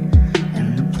crack and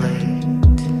the plate,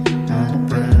 nor the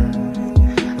breath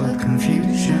or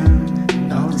confusion,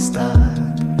 nor the start.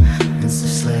 It's a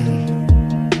slate.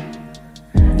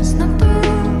 It's not the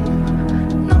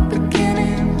room, not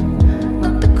beginning,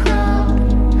 not the crowd,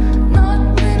 not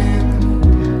winning,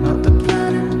 not the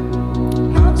planet,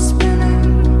 not spinning,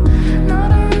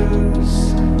 not a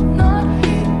ruse, not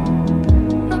heat,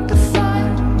 not the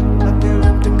fire, lapping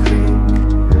up the creek,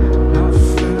 not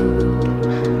food,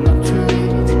 not to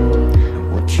eat, not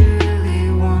what you really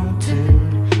wanted,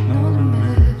 nor the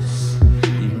mess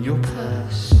in your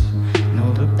purse,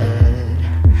 nor the bed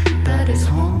that is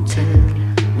haunted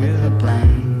with a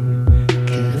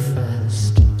blanket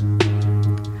first.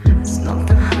 It's not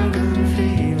the hunger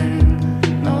feeling,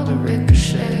 nor the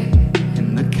ricochet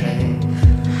in the cave,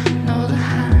 nor the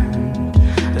hand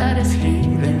that is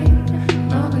healing,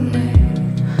 nor the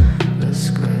nameless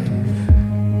grave.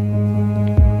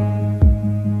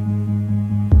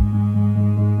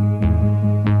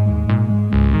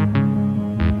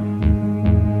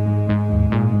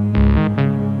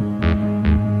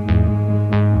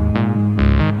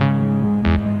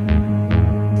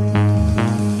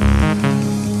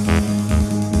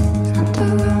 Not the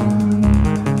room,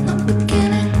 not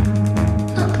beginning,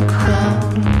 not the crowd,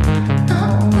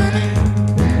 not winning,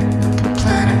 not the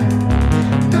planet,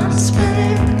 not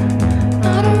spinning,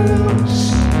 not a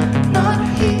ruse, not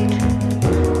heat,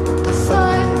 not the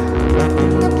fire,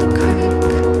 lapping up the creek,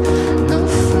 no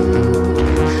food,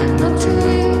 not to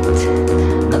eat,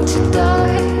 not to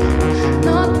die,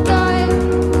 not dying,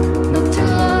 not to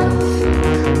love,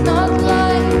 not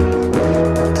lying,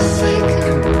 not the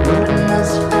faking, not in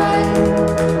this fight,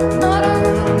 not a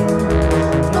room,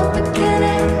 not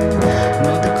beginning,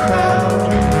 not the crowd,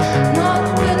 not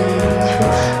winning,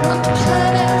 not the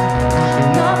planet,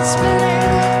 not spinning.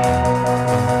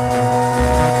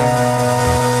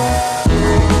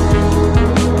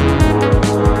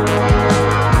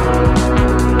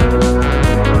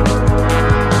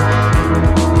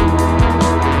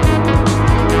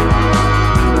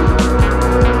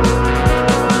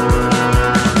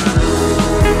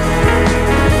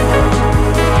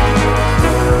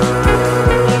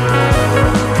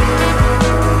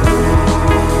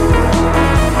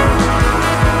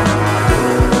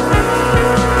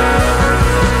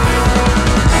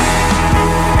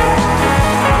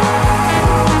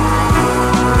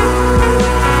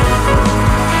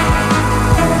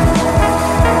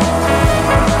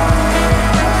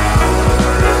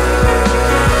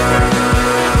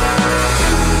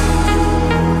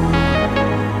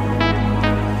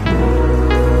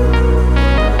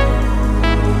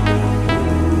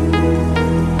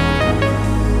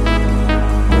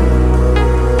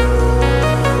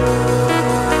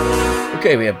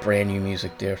 Okay, we have brand new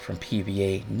music there from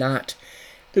PVA, not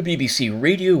the BBC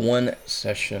Radio 1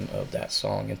 session of that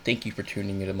song. And thank you for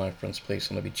tuning into My Friend's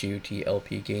Place on WGOT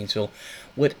LP Gainesville.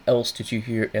 What else did you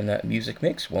hear in that music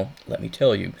mix? Well, let me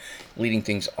tell you. Leading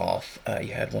things off,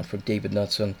 you had one from David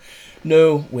Knudsen,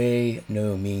 No Way,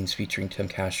 No Means, featuring Tim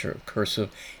Kasher of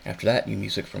Cursive. After that, new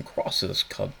music from Cross's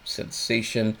Cub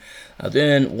Sensation.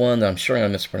 Then one that I'm sure I'm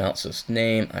going to mispronounce this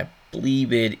name. I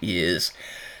believe it is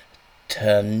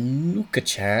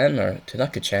Tanaka-chan.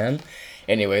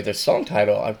 Anyway, the song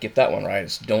title, I'll get that one right,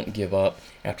 is Don't Give Up.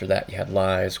 After that, you had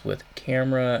Lies with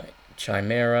Camera,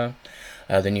 Chimera.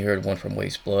 Then you heard one from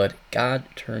Waste Blood, God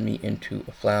Turned Me Into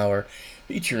a Flower,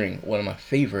 featuring one of my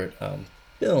favorite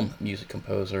film music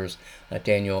composers,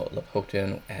 Daniel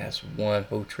Lapotin, as One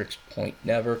Ho Tricks Point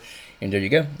Never. And there you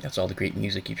go. That's all the great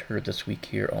music you've heard this week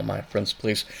here on My Friend's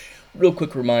Place. Real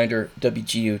quick reminder,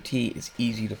 WGOT is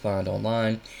easy to find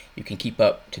online. You can keep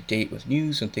up to date with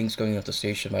news and things going on at the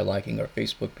station by liking our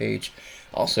Facebook page.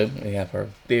 Also, we have our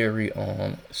very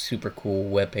own super cool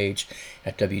webpage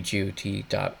at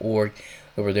WGOT.org.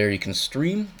 Over there you can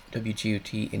stream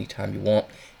WGOT anytime you want,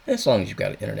 as long as you've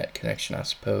got an internet connection, I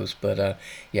suppose. But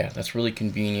yeah, that's really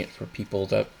convenient for people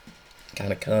that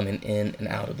kind of coming in and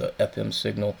out of the FM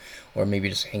signal, or maybe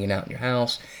just hanging out in your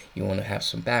house. You want to have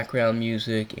some background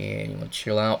music and you want to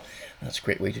chill out. That's a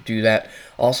great way to do that.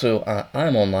 Also,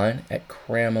 I'm online at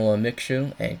Cramela Mix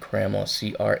Show, and Cramela,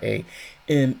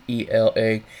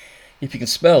 Cramela. If you can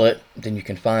spell it, then you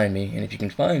can find me. And if you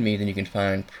can find me, then you can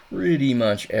find pretty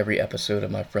much every episode of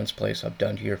My Friend's Place I've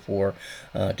done here for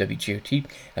WGOT,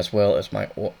 as well as my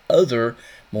other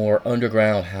more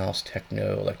underground house,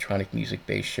 techno, electronic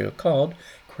music-based show called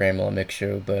Cramela Mix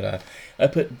Show. But I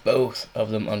put both of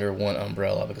them under one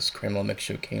umbrella because Cramela Mix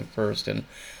Show came first, and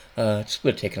it just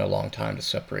would have taken a long time to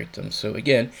separate them. So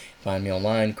again, find me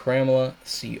online, Cramela,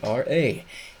 Cramela.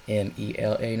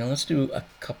 Now let's do a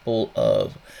couple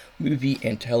of movie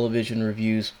and television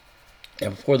reviews.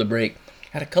 And before the break, I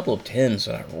had a couple of 10s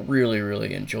that I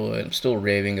really enjoyed. I'm still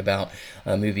raving about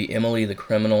a movie, Emily the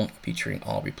Criminal, featuring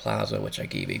Aubrey Plaza, which I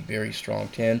gave a very strong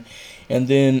 10. And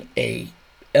then a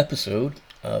episode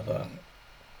of a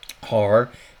horror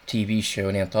TV show,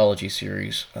 an anthology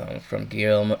series from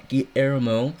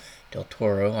Guillermo del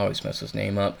Toro. I always mess his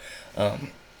name up.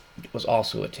 It was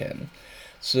also a 10.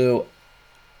 So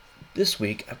this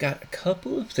week, I've got a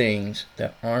couple of things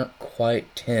that aren't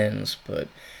quite 10s, but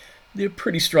they're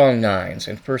pretty strong 9s.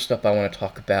 And first up, I want to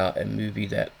talk about a movie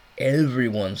that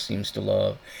everyone seems to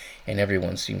love and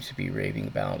everyone seems to be raving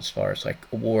about as far as like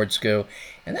awards go,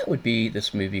 and that would be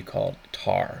this movie called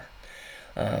Tar,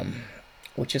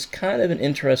 which is kind of an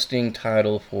interesting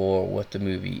title for what the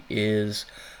movie is.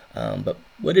 But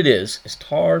what it is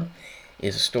Tar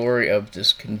is a story of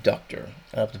this conductor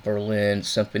of the Berlin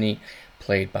Symphony,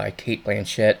 played by Cate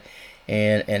Blanchett,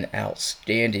 and an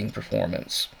outstanding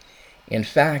performance. In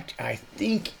fact, I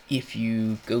think if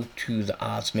you go to the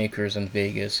odds makers in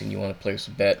Vegas and you want to place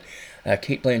a bet,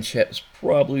 Cate Blanchett is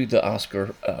probably the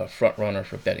Oscar frontrunner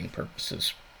for betting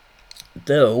purposes.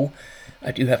 Though,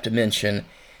 I do have to mention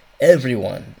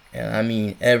everyone, and I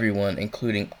mean everyone,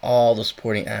 including all the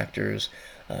supporting actors,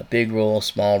 big roles,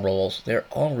 small roles, they're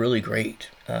all really great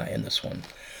in this one.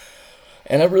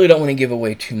 And I really don't want to give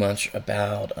away too much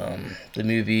about the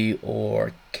movie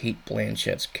or Cate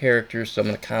Blanchett's character, so I'm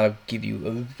going to kind of give you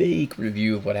a vague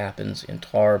review of what happens in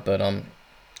Tar. But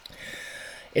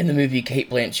in the movie, Cate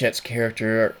Blanchett's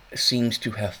character seems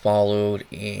to have followed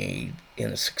in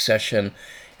a succession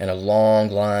and a long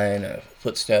line of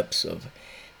footsteps of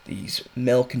these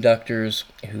male conductors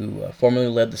who formerly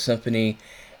led the symphony,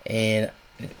 and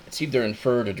it's either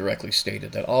inferred or directly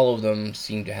stated that all of them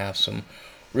seem to have some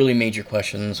really major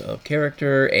questions of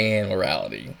character and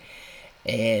morality.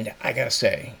 And I gotta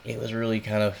say, it was really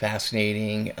kind of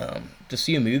fascinating to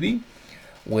see a movie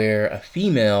where a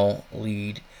female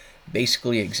lead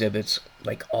basically exhibits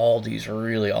like all these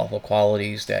really awful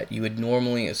qualities that you would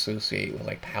normally associate with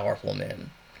like powerful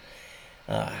men.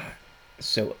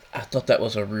 So I thought that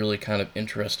was a really kind of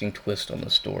interesting twist on the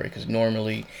story, because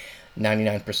normally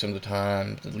 99% of the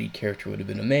time the lead character would have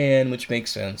been a man, which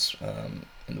makes sense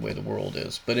in the way the world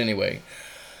is. But anyway,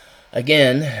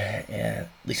 again, at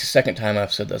least the second time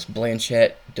I've said this,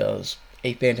 Blanchett does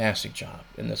a fantastic job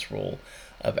in this role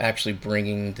of actually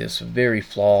bringing this very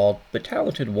flawed but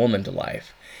talented woman to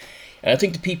life. And I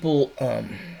think the people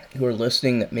who are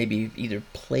listening that maybe either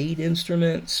played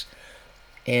instruments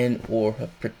and or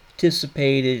have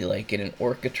participated like in an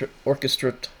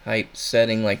orchestra type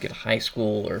setting, like at high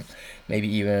school or maybe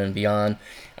even beyond,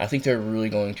 I think they're really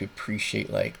going to appreciate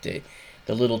like the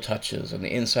little touches and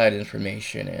the inside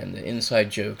information and the inside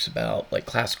jokes about like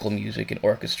classical music and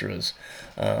orchestras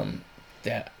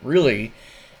that really,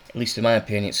 at least in my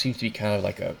opinion, it seems to be kind of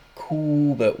like a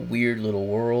cool but weird little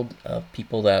world of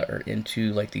people that are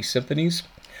into like these symphonies.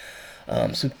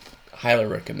 So highly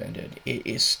recommended. It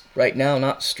is right now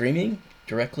not streaming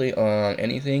directly on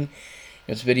anything.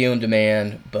 It's video on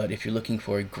demand, but if you're looking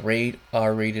for a great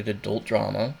R-rated adult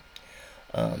drama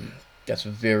that's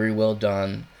very well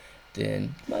done,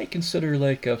 then you might consider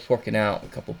like forking out a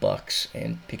couple bucks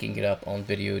and picking it up on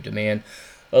video demand.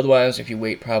 Otherwise, if you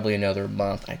wait probably another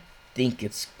month, I think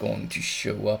it's going to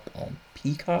show up on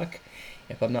Peacock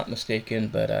if I'm not mistaken.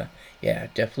 But yeah,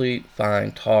 definitely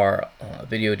find Tar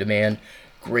Video Demand.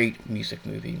 Great music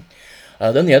movie.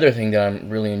 Then the other thing that I'm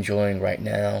really enjoying right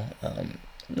now,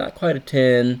 not quite a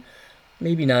 10,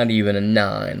 maybe not even a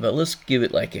 9, but let's give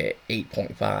it like a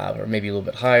 8.5 or maybe a little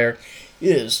bit higher,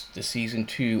 is the season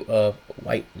 2 of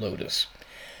White Lotus.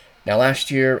 Now, last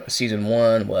year, season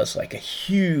 1 was like a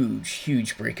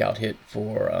huge breakout hit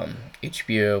for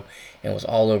HBO and was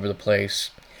all over the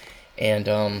place.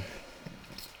 And,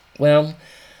 well,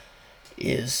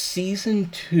 is season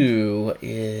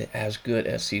 2 as good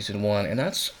as season 1? And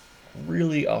that's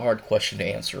really a hard question to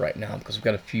answer right now because we've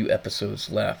got a few episodes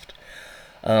left.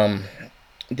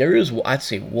 There is, I'd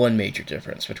say, one major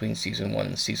difference between season 1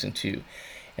 and season 2,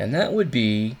 and that would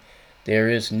be there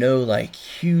is no like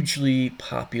hugely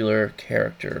popular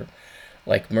character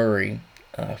like Murray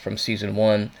from season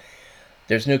 1.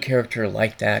 There's no character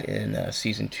like that in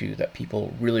season 2 that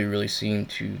people really seem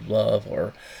to love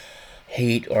or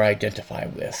hate or identify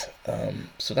with.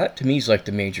 So that to me is like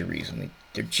the major reason.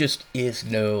 There just is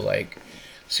no like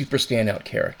super standout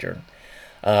character.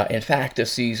 In fact,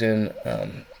 this season,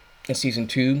 in season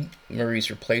 2, Murray's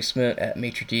replacement at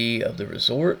maitre d' of the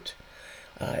resort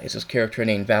is this character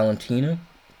named Valentina.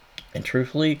 And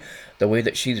truthfully, the way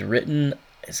that she's written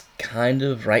is kind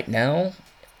of, right now,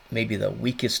 maybe the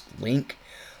weakest link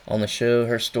on the show.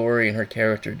 Her story and her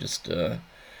character just, they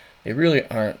really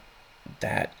aren't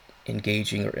that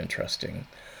engaging or interesting.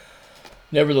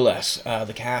 Nevertheless,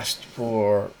 the cast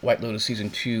for White Lotus Season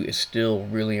 2 is still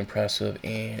really impressive,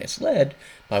 and it's led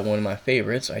by one of my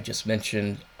favorites. I just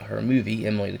mentioned her movie,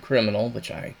 Emily the Criminal,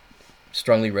 which I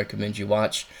strongly recommend you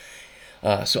watch.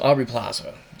 So Aubrey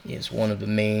Plaza is one of the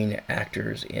main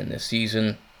actors in this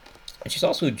season, and she's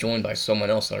also joined by someone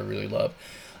else that I really love.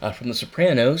 From The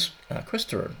Sopranos,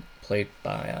 Christopher, played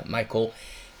by Michael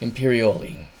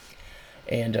Imperioli.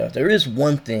 And there is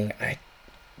one thing I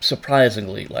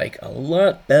surprisingly like a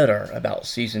lot better about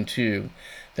season 2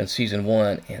 than season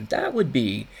 1, and that would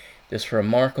be this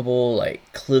remarkable like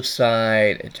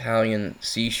cliffside Italian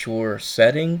seashore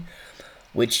setting,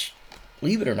 which,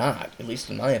 believe it or not, at least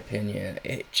in my opinion,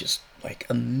 it just like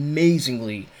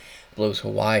amazingly blows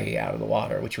Hawaii out of the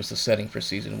water, which was the setting for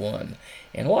season 1.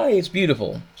 And Hawaii is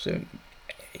beautiful, so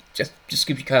just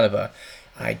gives you kind of a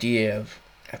idea of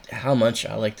how much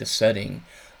I like the setting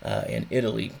in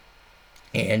Italy.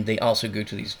 And they also go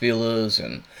to these villas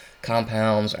and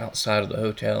compounds outside of the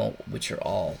hotel, which are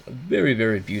all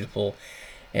very beautiful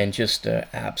and just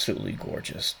absolutely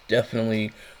gorgeous.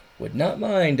 Definitely would not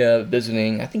mind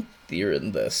visiting. I think you're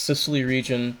in the Sicily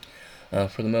region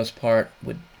for the most part.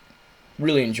 Would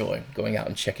really enjoy going out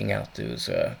and checking out those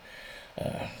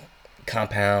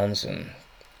compounds and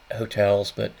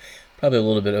hotels, but probably a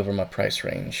little bit over my price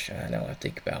range now that I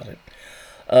think about it.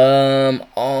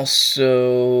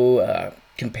 Also,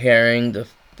 comparing the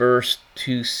first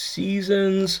 2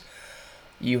 seasons,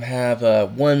 you have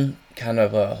one kind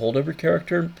of a holdover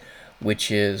character,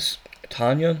 which is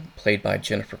Tanya, played by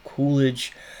Jennifer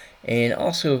Coolidge, and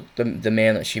also the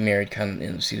man that she married kind of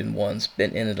in season 1's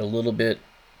been in it a little bit,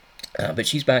 but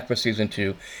she's back for season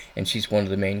 2, and she's one of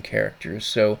the main characters.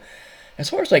 So as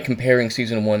far as like comparing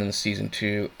season 1 and season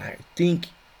 2, I think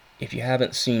if you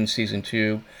haven't seen season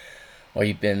 2, or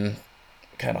you've been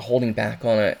kind of holding back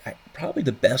on it, probably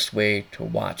the best way to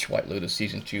watch White Lotus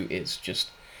Season 2 is just,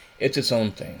 it's its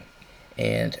own thing.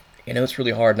 And I know it's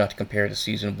really hard not to compare to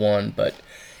Season 1, but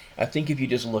I think if you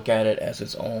just look at it as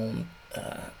its own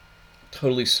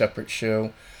totally separate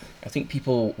show, I think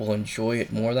people will enjoy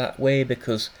it more that way,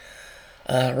 because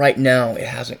right now it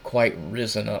hasn't quite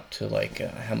risen up to like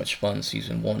how much fun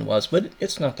Season 1 was, but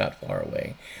it's not that far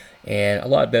away. And a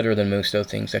lot better than most other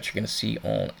things that you're going to see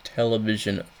on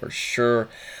television for sure.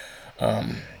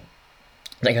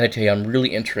 I gotta tell you, I'm really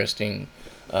interested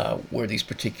where these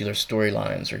particular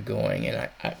storylines are going, and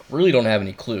I really don't have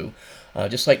any clue.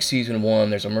 Just like season 1,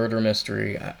 there's a murder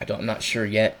mystery. I'm not sure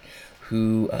yet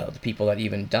who the people that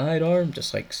even died are,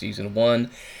 just like season 1.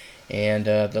 And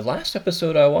the last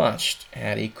episode I watched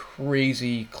had a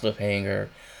crazy cliffhanger,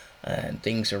 and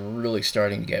things are really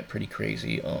starting to get pretty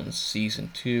crazy on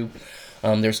season 2.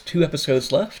 There's 2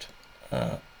 episodes left,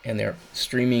 and they're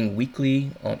streaming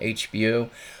weekly on HBO.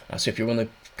 So if you're one of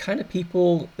the kind of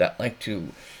people that like to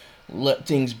let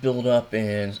things build up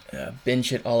and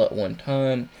binge it all at one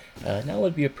time, now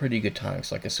would be a pretty good time.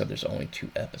 Because like I said, there's only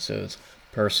 2 episodes.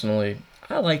 Personally,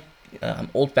 I'm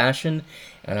old-fashioned,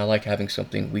 and I like having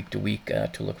something week to week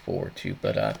to look forward to.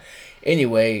 But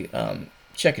anyway,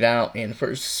 check it out. And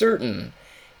for certain,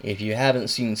 if you haven't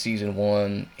seen season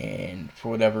 1 and for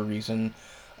whatever reason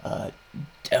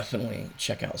Definitely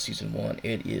check out season 1.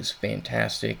 It is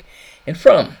fantastic. And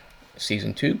from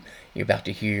season 2, you're about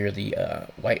to hear the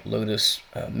White Lotus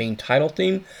main title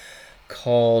theme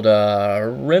called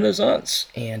Renaissance,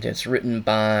 and it's written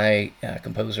by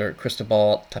composer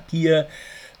Cristobal Tapia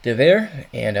de Ver,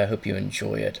 and I hope you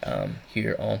enjoy it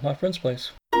here on My Friend's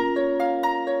Place.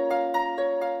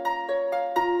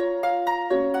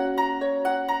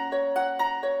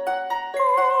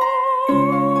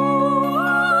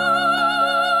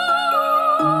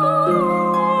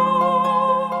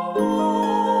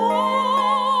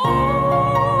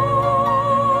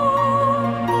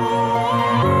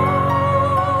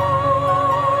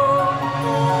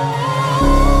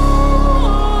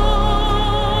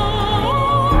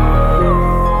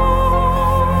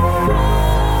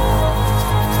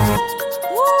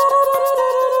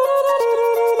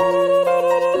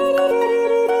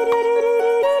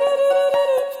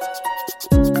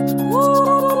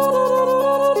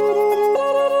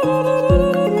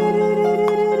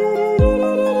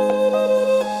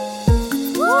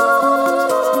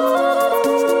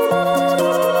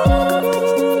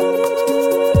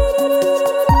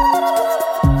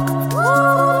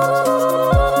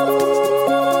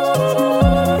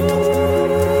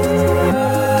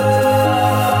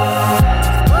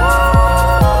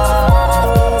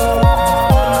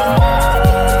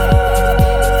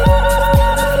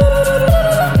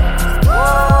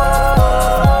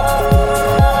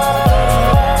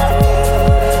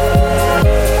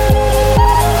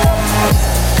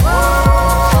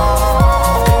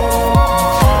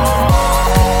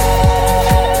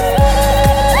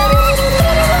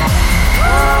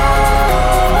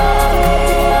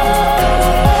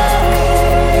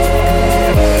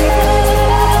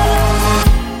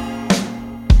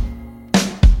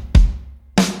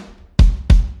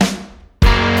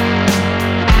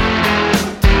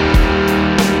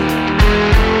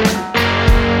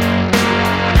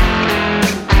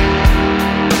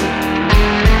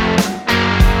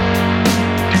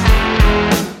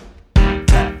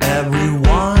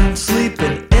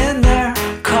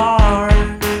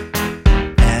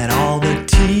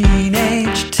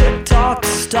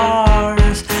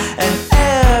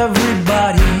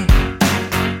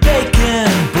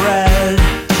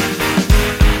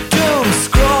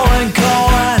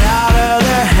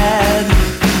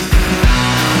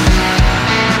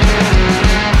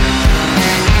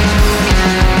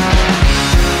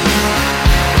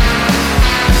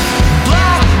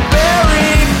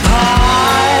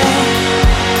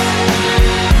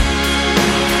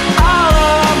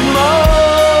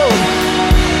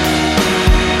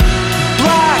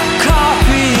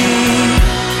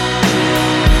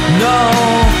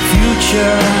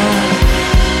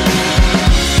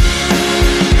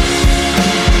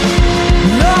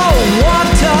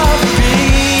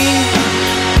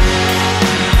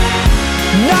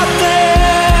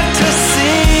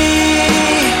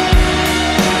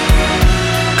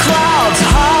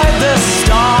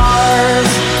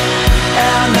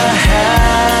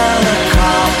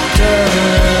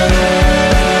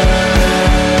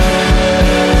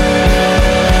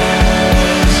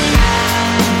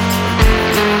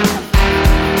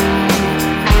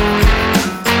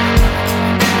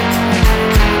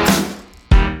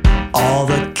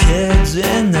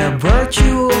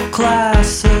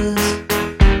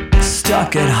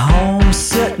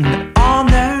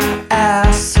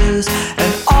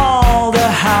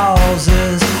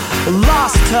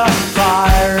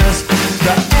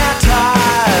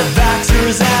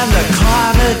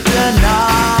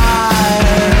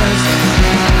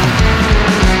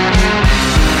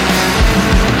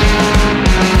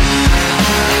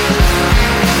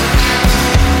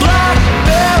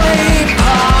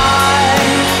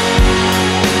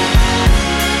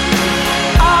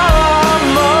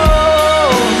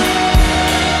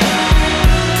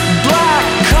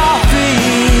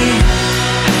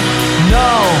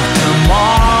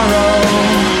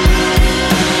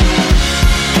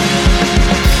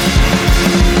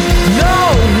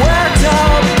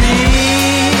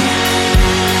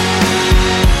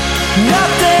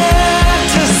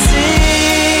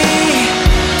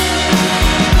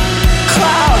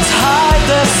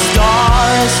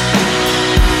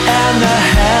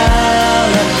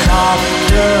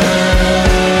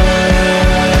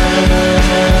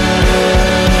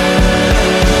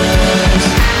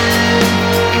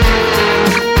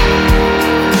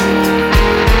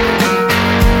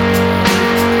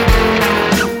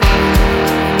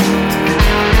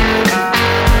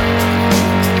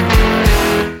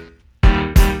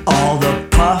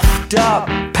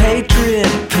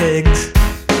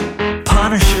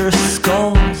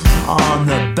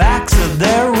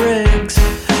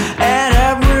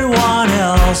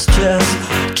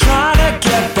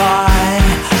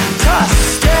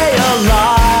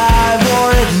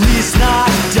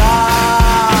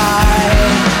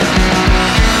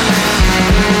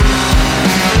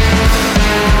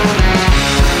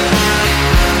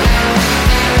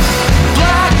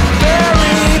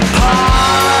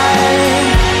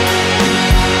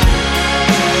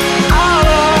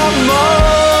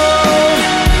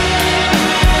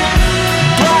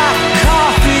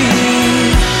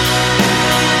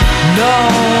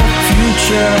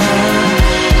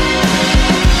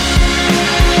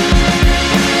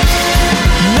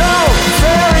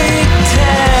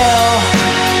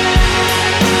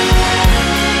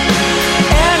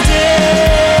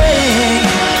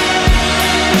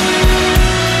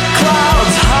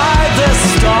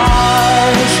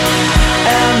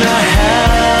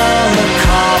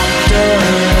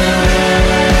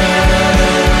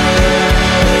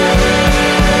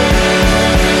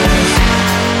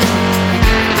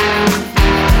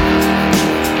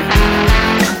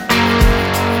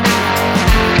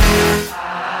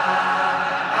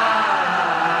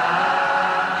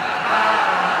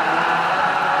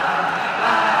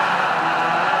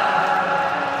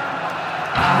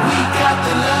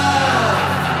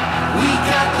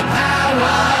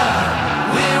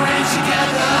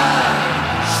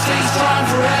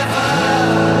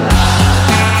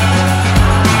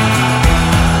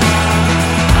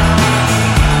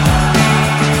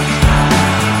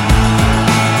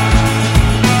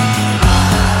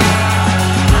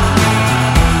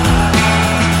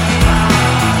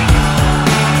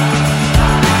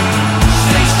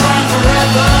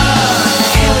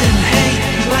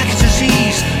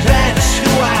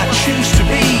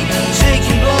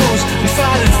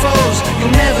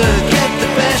 You'll never get the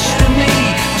best of me.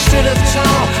 I stood up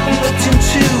tall and looked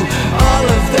into all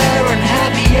of their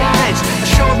unhappy eyes. I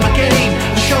showed my game,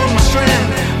 I showed my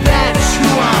strength. That's who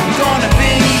I'm gonna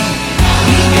be.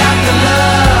 We got the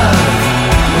love,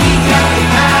 we got the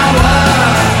power.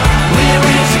 We're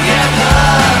in together,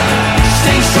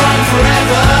 stay strong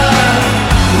forever.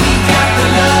 We got the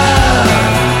love,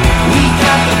 we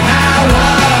got the power.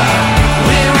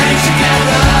 We're in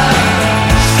together,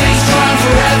 stay strong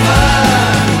forever.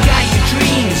 You got your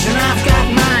dreams and I've got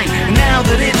mine. And now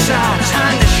that it's our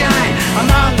time to shine, I'm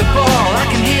on the ball.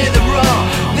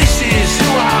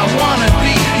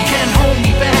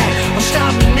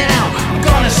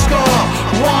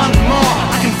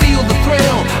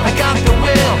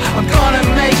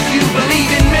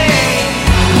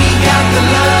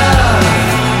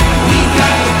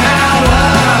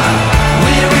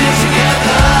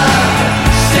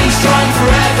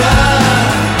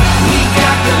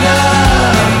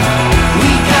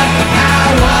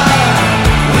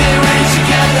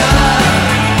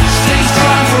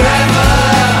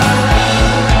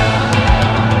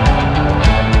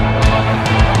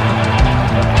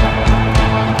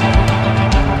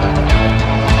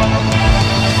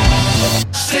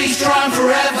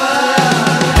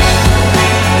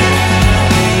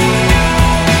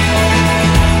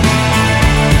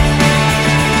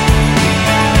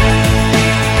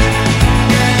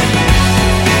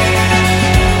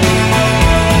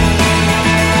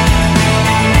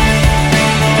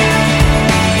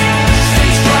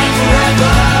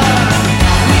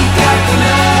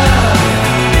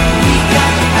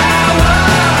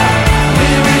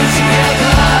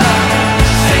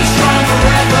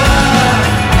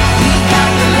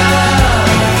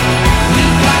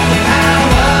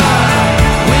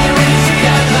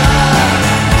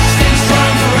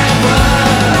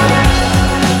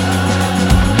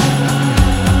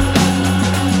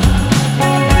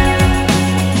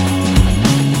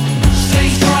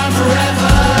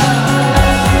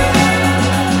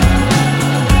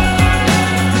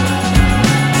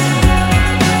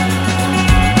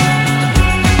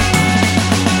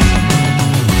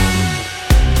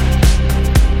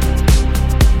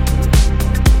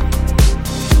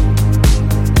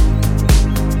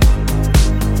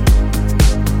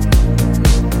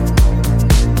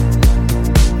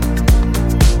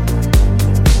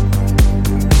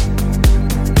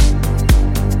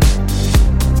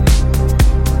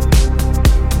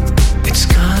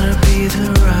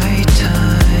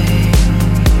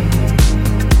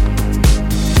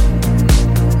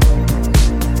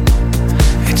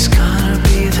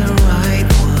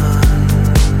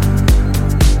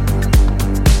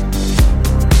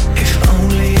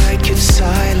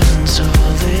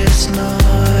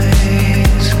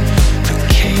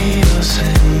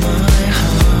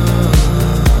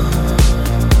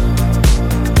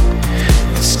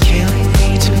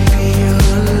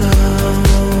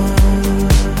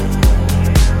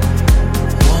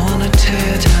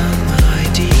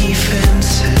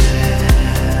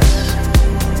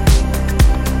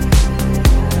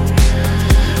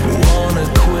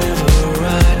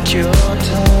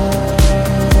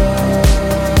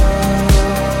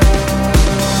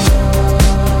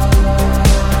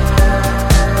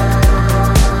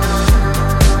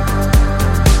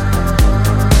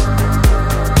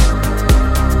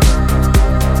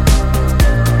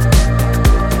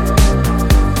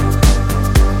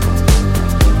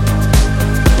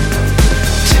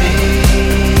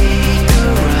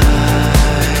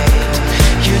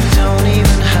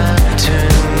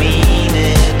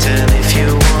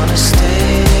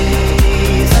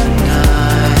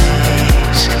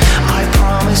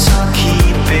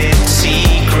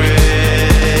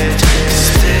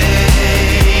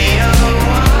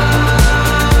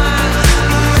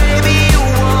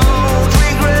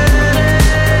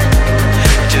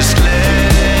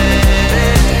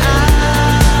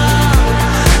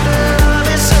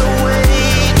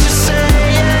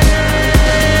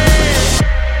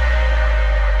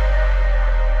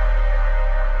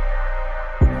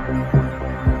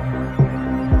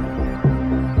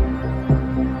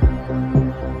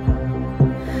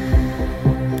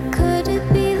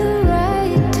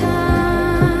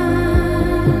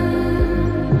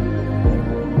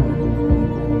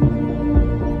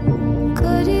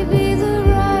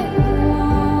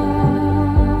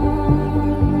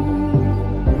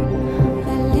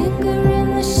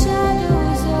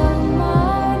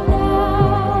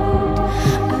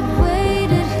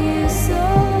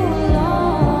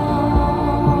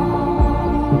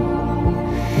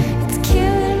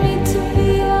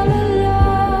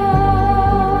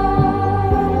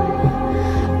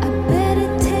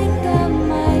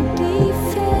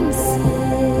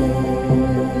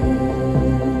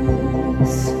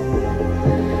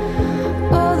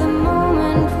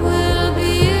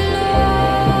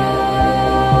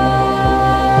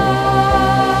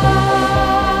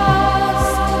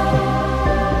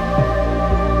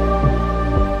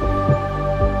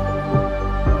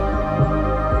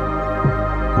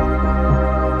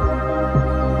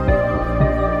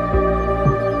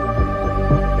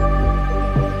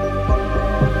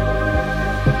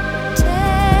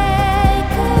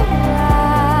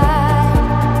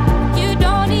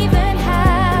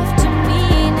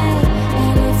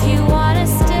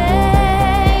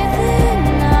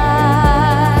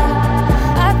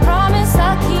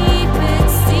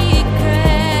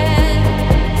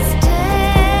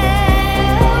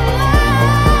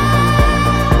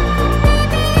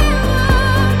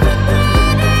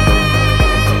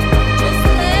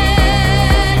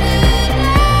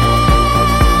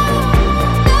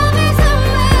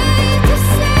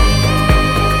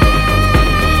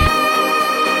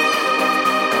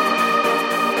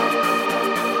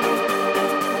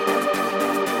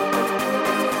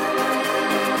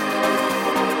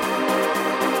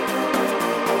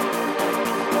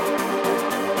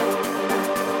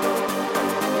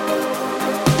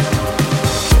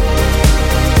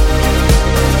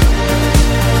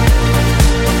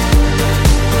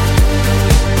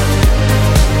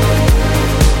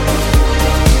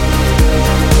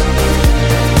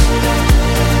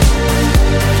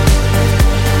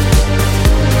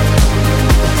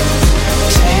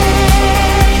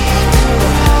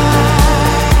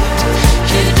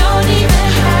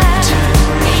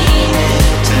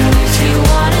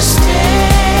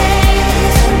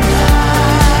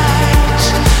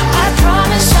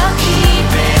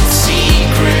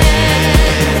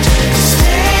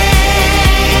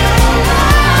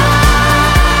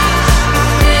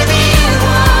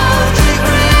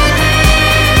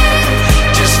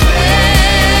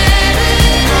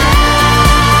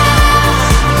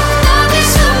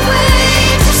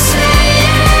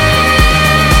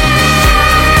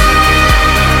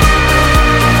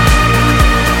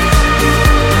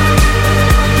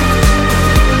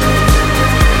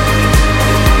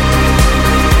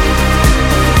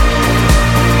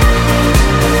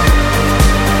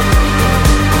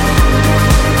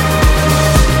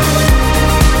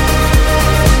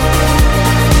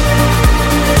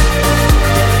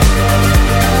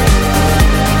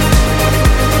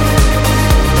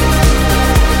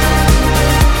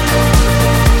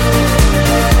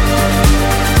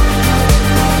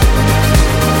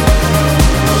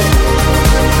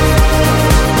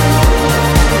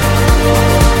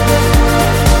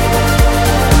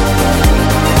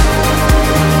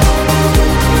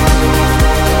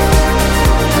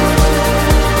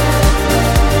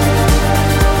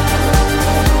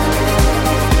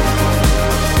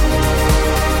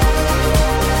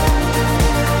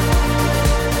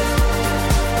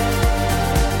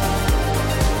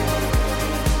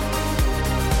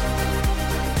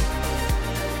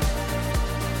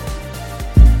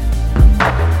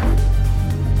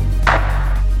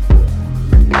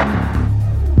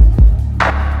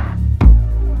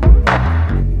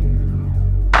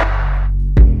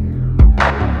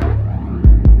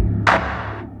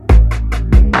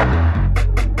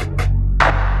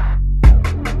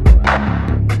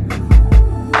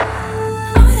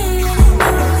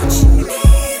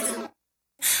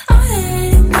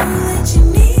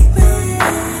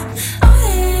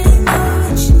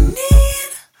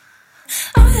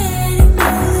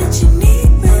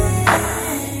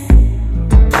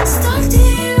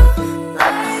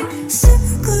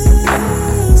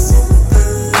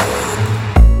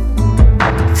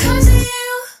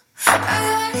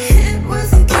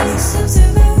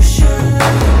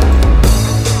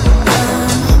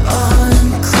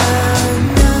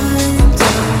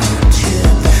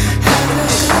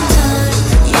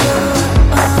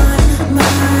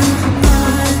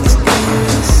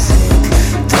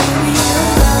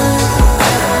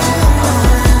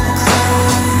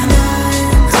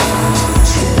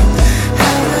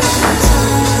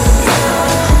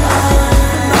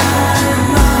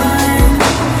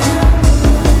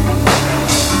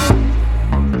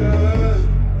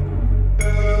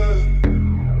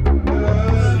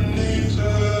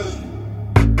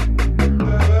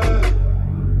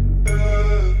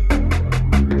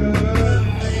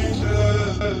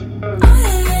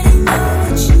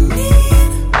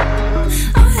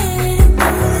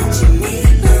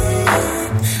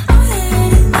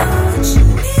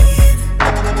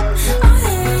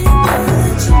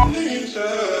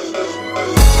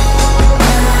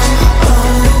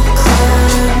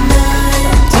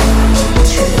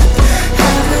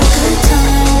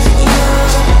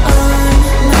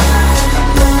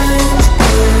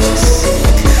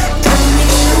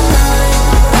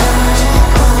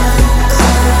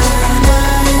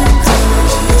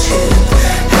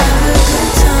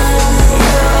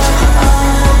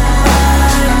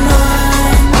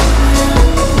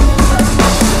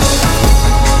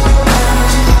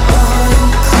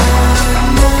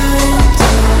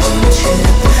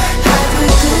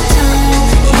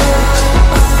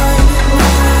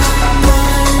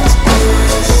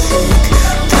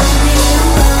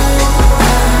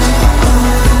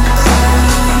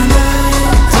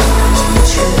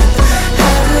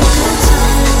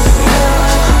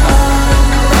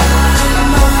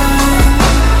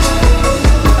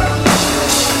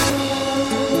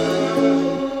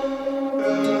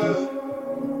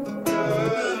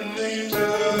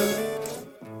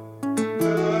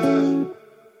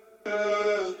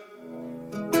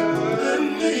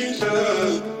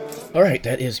 All right,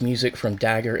 that is music from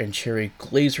Dagger and Cherry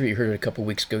Glazer. You heard it a couple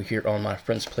weeks ago here on My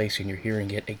Friend's Place, and you're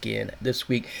hearing it again this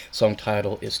week. Song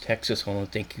title is Texas. I want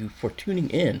to thank you for tuning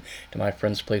in to My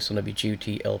Friend's Place on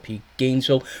WGOT LP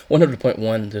Gainesville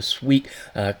 100.1 this week.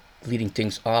 Leading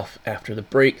things off after the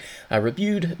break, I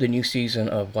reviewed the new season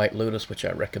of White Lotus, which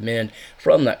I recommend.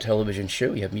 From that television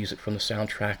show, you have music from the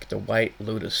soundtrack, the White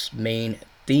Lotus main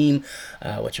theme,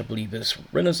 which I believe is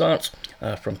Renaissance,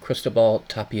 from Cristobal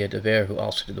Tapia de Ver, who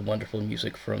also did the wonderful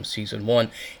music from Season 1.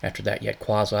 After that, you had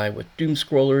Quasi with Doom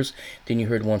Scrollers. Then you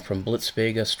heard one from Blitz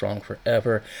Vega, Strong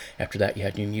Forever. After that, you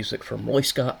had new music from Roy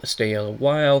Scott, Stay a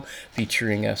While,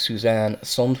 featuring Suzanne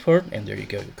Sonford. And there you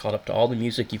go, you're caught up to all the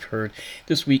music you've heard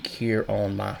this week here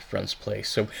on My Friend's Place.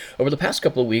 So over the past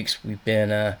couple of weeks, we've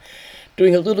been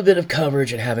doing a little bit of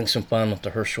coverage and having some fun with the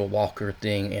Herschel Walker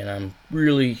thing, and I'm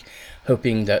really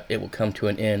hoping that it will come to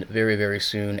an end very, very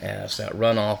soon, as that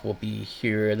runoff will be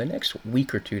here in the next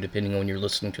week or two, depending on when you're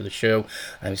listening to the show.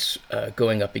 I'm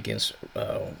going up against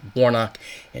Warnock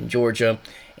in Georgia,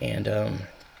 and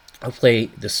hopefully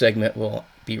the segment will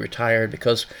be retired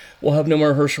because we'll have no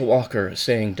more Herschel Walker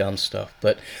saying dumb stuff.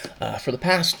 But for the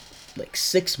past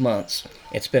 6 months,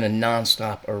 it's been a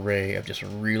non-stop array of just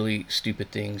really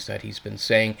stupid things that he's been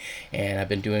saying, and I've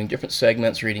been doing different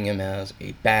segments, reading him as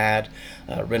a bad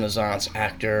Renaissance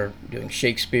actor doing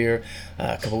Shakespeare.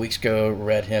 A couple weeks ago,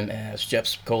 read him as Jeff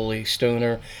Spicoli,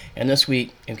 stoner, and this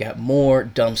week I've got more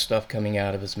dumb stuff coming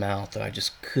out of his mouth that I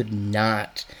just could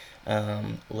not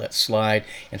let slide.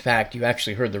 In fact, you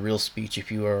actually heard the real speech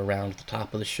if you were around at the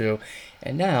top of the show,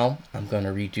 and now I'm going to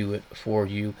redo it for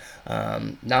you,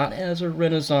 not as a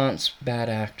Renaissance bad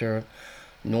actor,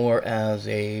 nor as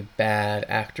a bad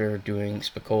actor doing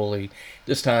Spicoli.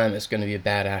 This time it's going to be a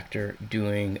bad actor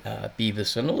doing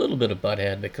Beavis and a little bit of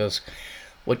Butthead, because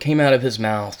what came out of his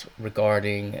mouth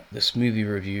regarding this movie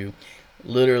review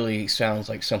literally sounds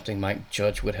like something Mike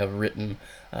Judge would have written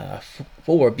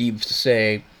for Beavis to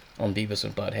say on Beavis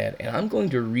and Butthead, and I'm going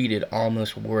to read it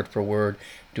almost word for word,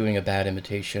 doing a bad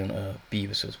imitation of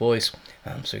Beavis's voice.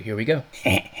 So here we go.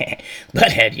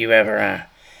 Butthead, you ever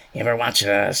watch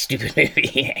a stupid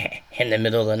movie in the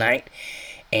middle of the night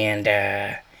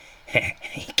and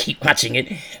keep watching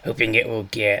it, hoping it will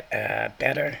get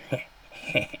better?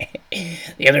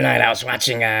 The other night I was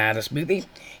watching this movie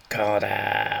called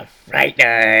Fright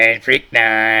Night, Freak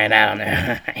Night, I don't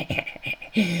know.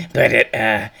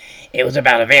 But it was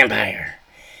about a vampire.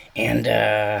 And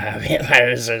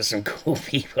vampires are some cool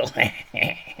people.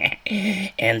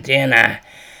 And then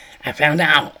I found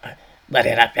out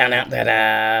that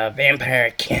a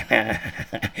vampire can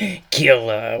kill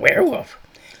a werewolf.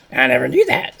 I never knew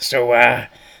that. So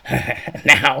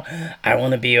now I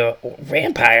want to be a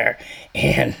vampire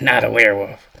and not a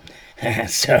werewolf.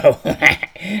 So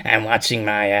I'm watching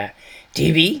my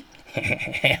TV.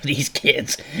 These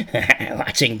kids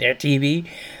watching their TV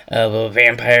of a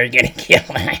vampire getting killed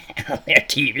on their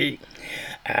TV.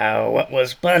 What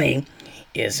was funny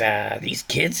is these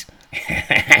kids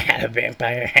had a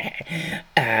vampire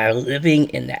living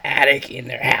in the attic in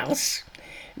their house.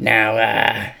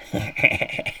 Now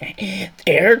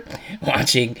they're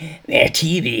watching their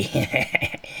TV,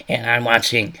 and I'm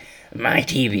watching my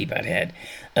TV, Butthead,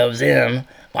 of them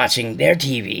watching their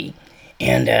TV,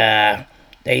 and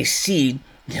they see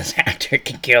this actor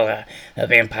can kill a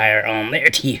vampire on their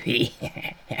TV.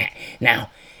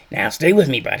 Now stay with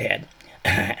me, Butthead.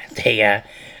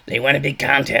 They won a big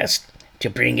contest to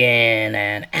bring in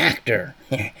an actor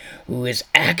who is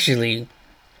actually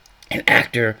an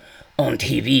actor on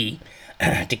TV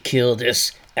to kill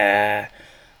this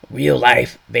real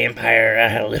life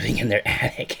vampire living in their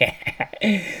attic.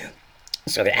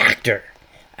 So the actor,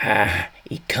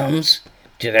 he comes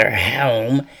to their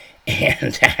home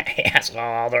and he has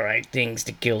all the right things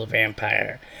to kill a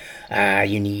vampire.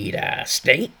 You need a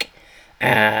steak. You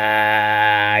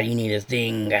need a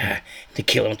thing to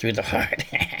kill him through the heart.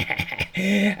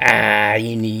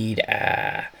 You need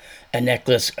a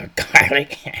necklace of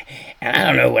garlic. And I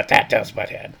don't know what that does,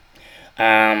 Butthead.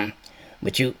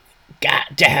 But you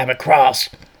got to have a cross,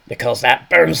 because that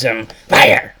burns him.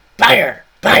 Fire! Fire!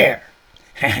 Fire!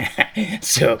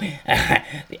 So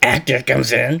the actor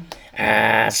comes in,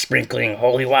 sprinkling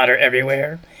holy water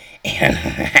everywhere, and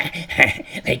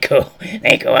they go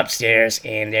upstairs,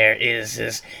 and there is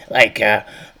this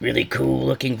really cool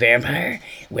looking vampire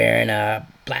wearing a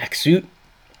black suit,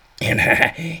 and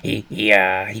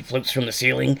he floats from the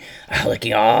ceiling,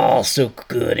 looking all so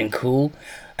good and cool.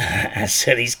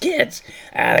 So these kids,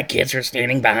 the kids are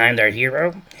standing behind our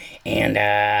hero, and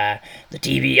the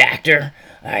TV actor,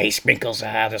 he sprinkles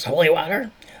this holy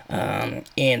water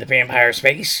in the vampire's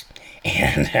face,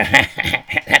 and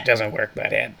that doesn't work,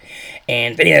 butthead.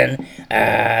 And then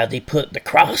they put the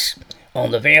cross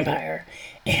on the vampire,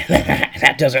 and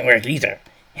that doesn't work either.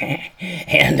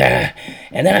 And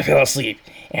then I fell asleep,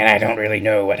 and I don't really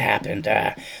know what happened.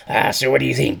 So what do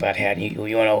you think, butthead?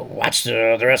 You want to watch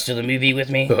the rest of the movie with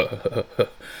me?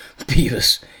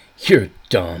 Beavis, you're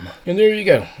dumb. And there you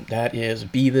go. That is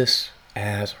Beavis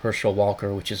as Herschel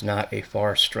Walker, which is not a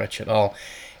far stretch at all.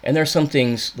 And there are some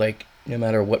things, like, no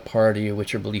matter what party or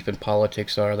what your belief in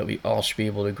politics are, that we all should be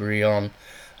able to agree on.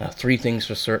 3 things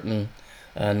for certain.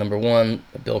 Number 1,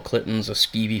 Bill Clinton's a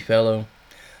skeevy fellow.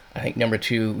 I think number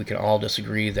 2, we can all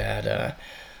disagree that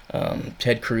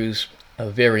Ted Cruz, a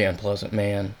very unpleasant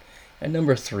man. And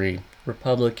number 3,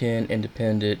 Republican,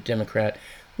 Independent, Democrat,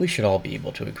 we should all be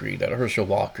able to agree that Herschel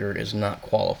Walker is not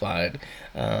qualified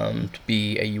to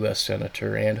be a U.S.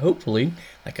 Senator. And hopefully,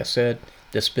 like I said,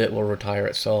 this bit will retire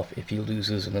itself if he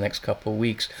loses in the next couple of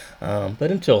weeks.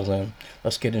 But until then,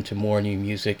 let's get into more new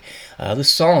music.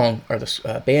 This song, or this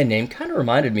band name, kind of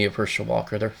reminded me of Herschel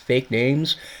Walker. They're fake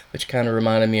names, which kind of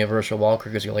reminded me of Herschel Walker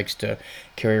because he likes to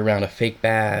carry around a fake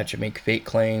badge and make fake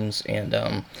claims. And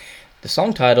the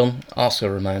song title also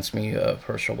reminds me of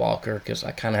Herschel Walker because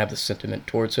I kind of have the sentiment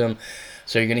towards him.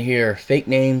 So you're going to hear Fake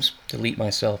Names, Delete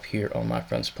Myself here on My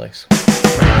Friend's Place.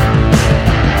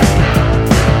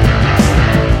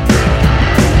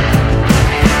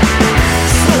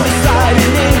 Suicide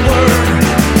inward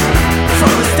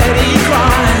from a steady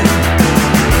grind.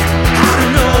 I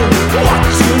know what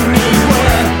you need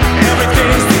when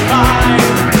everything's fine.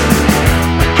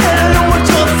 I know what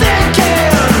you're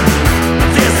thinking.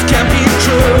 This can't be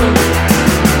true.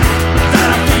 That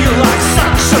I feel like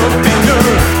such a bender,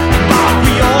 but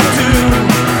we all do.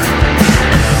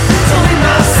 Delete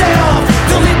myself,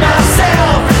 delete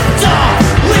myself,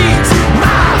 delete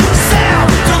myself,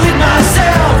 delete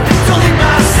myself, delete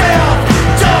myself,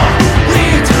 delete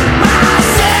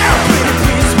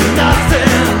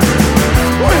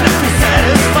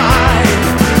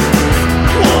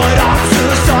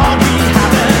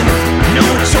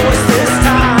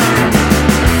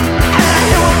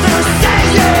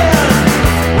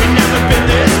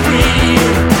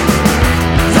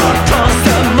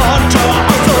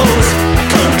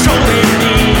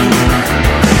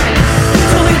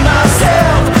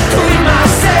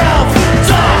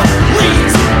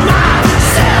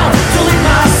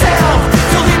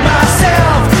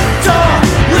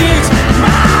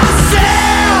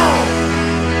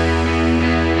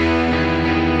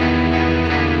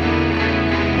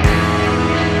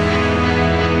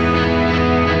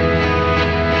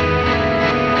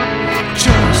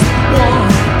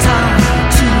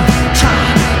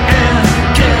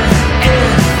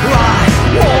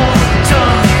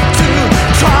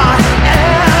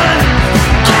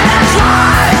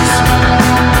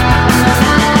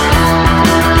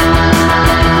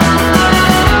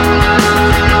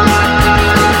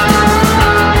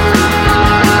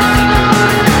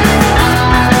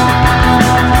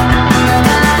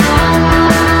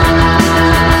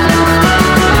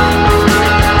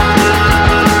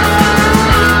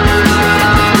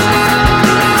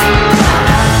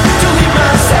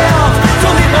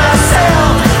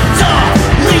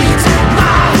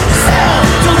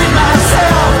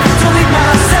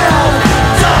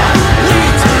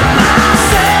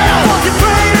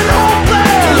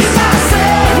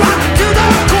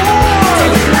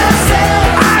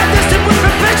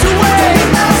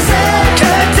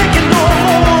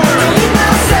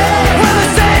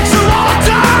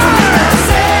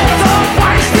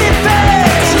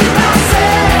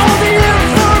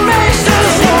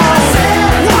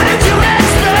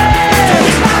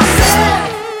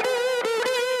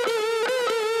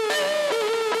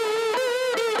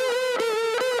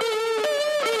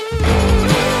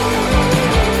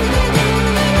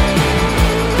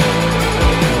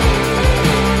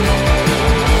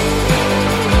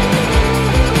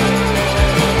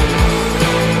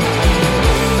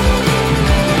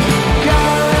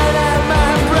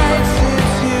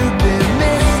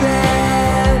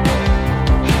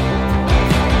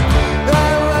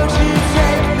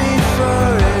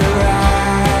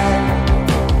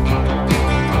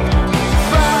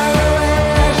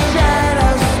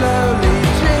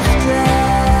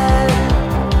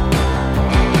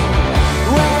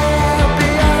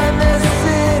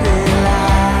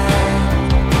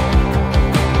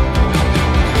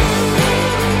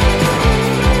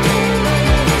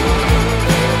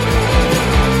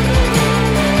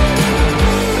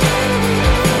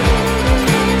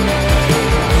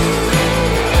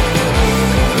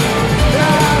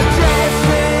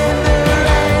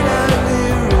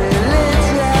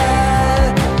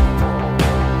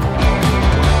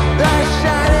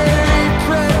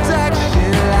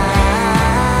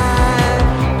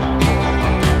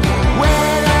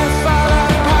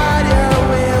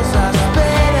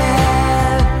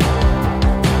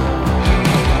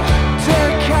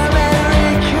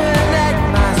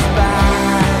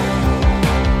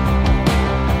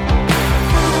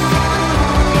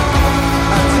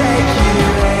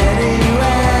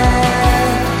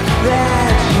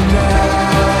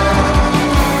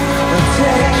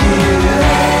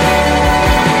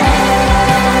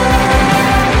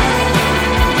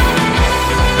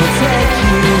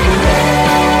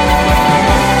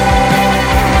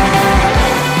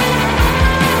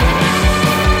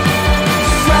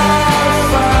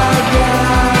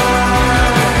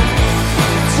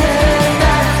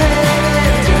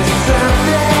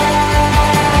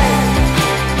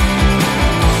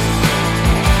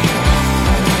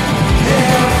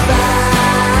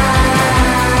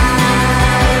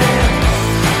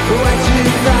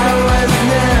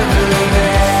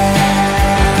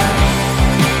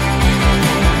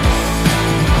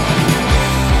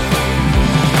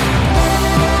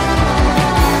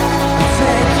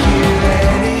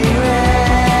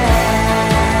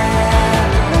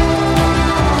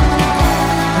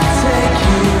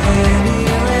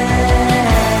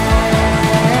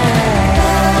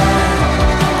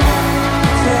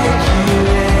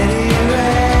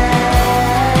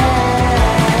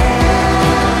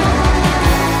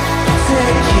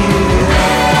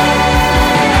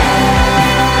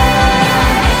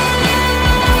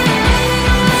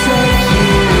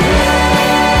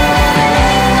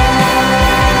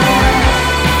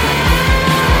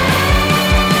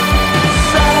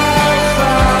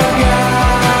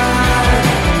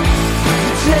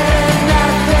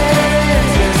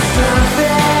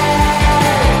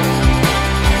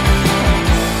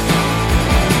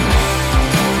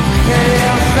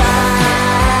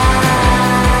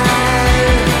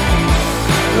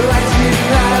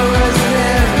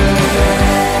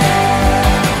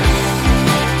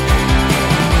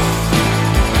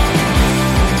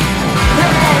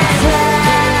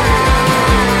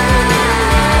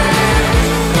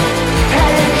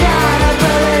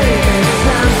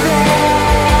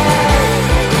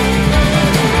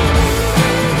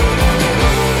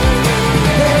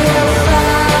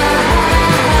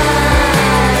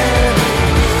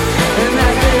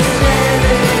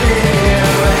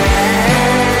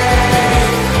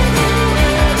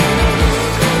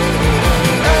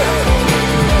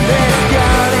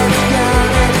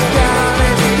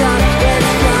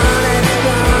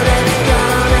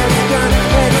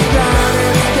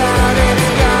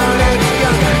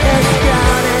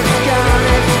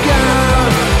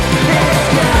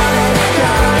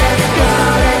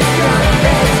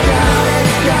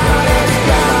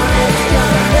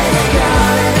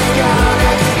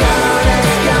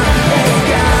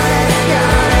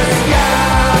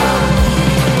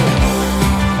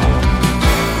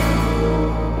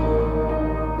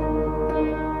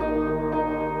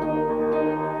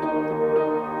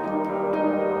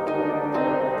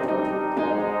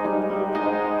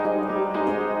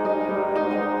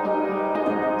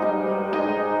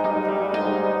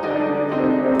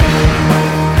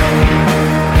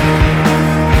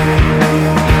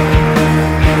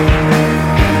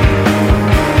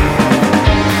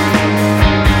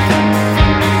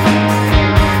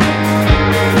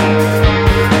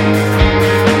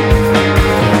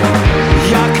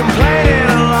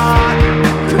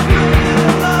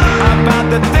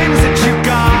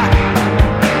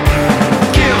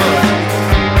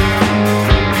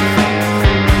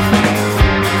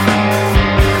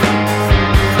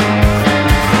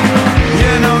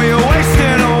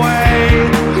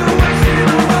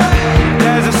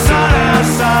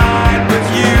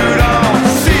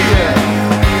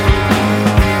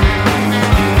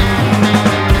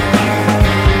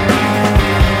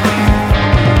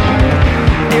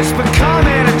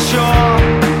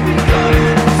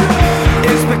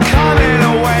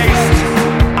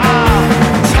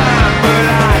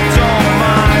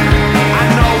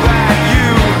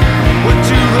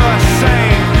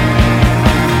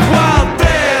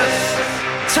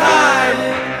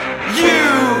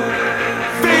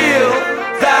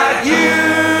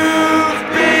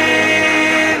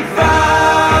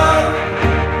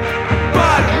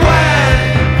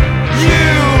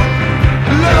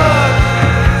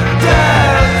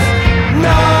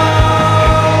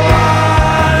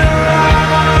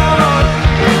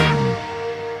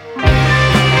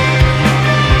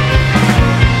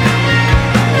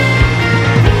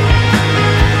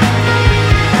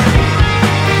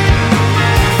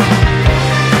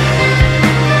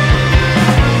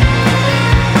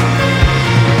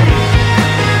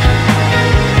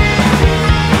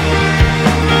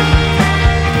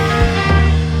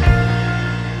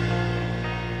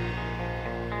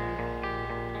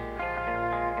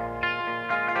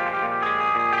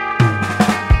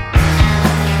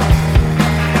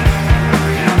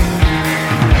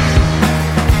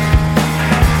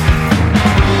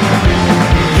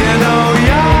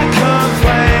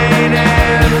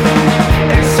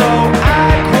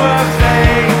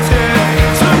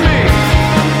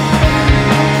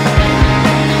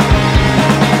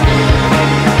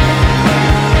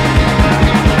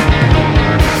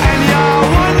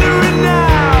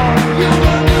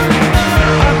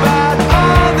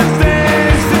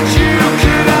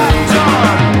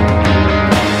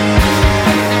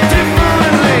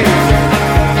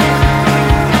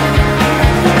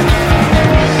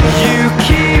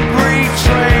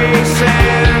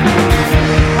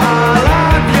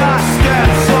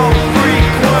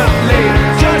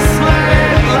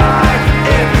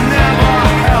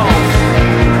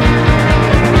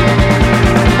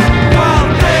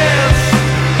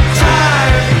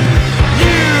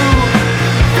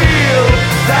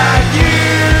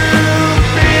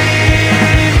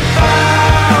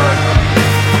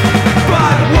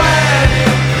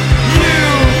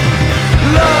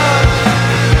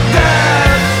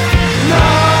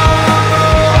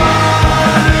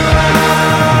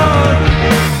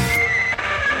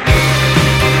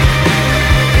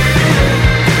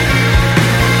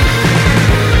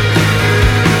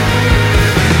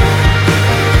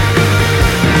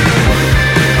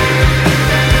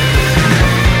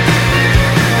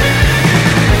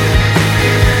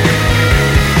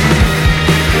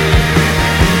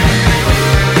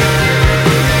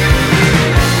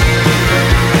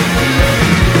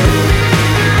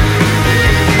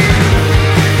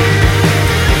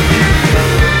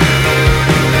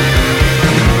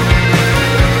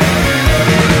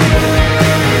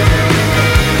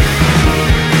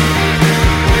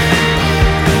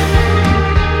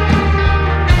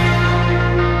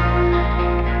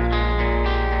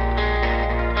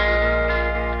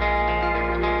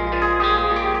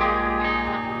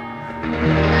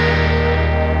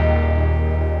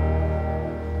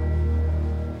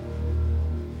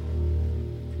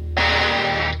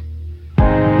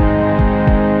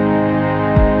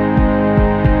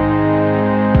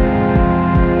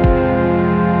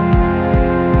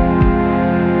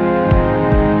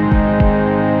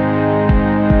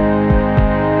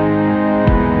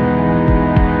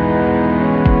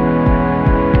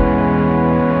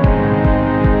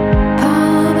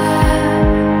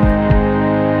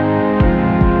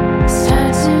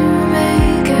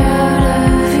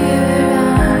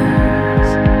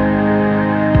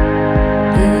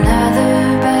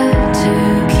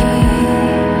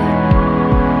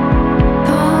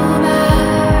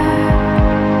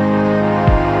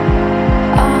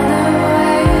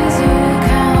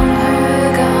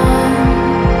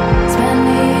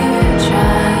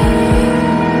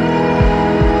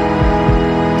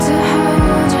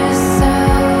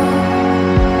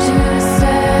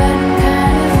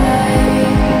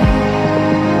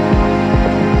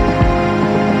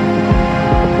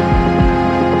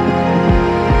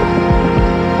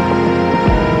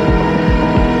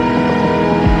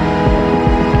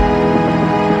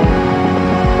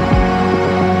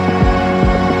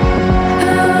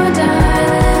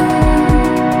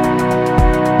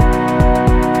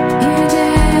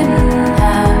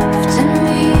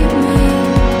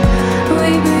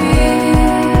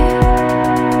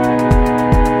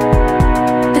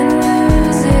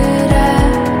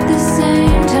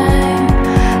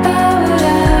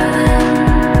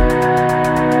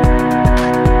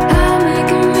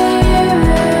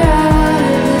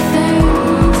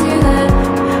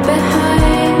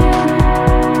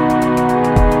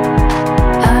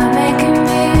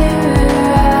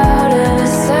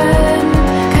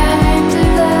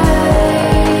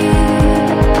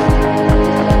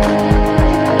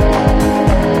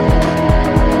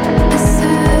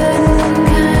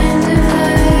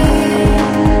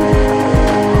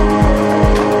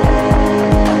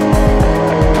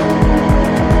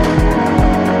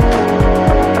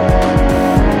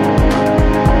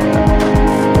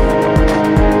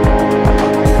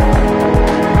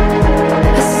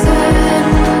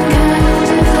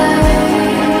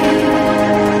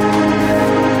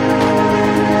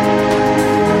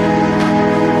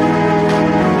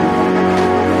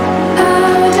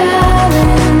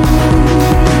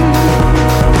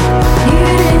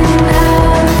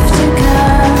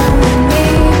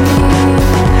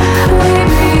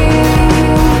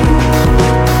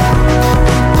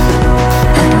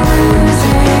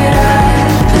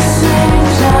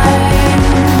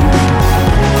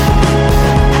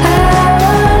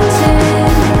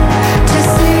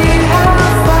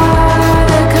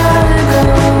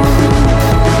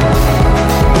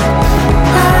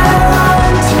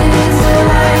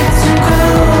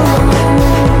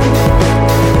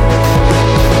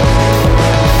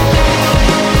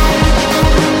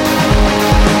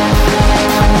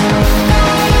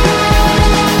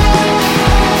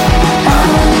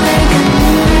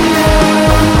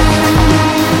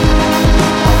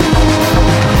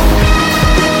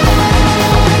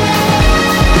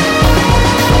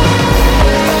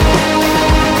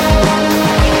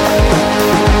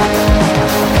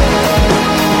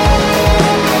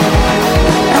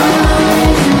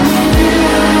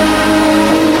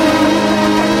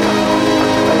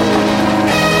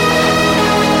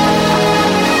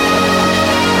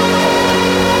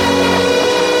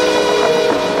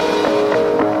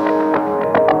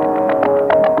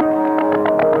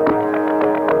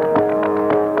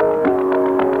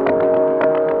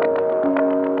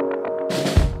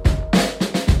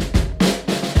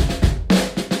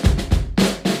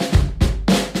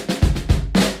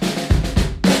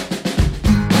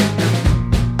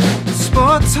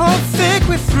Thoughts hold thick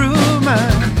with rumors.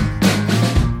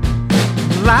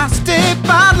 Last day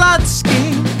bad light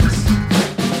schemes.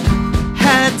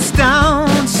 Heads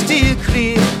down, steer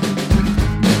clear.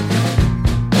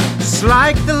 It's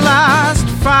like the last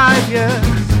 5 years.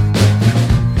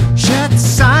 Shit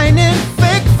signing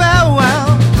fake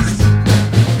farewells.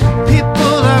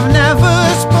 People I've never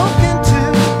spoken to.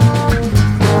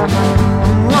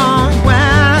 Want when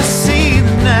I see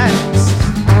the next.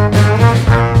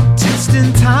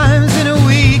 Testing times in a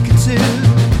week or two.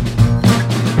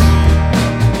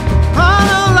 On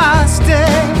the last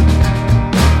day,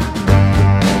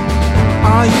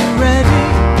 are you ready?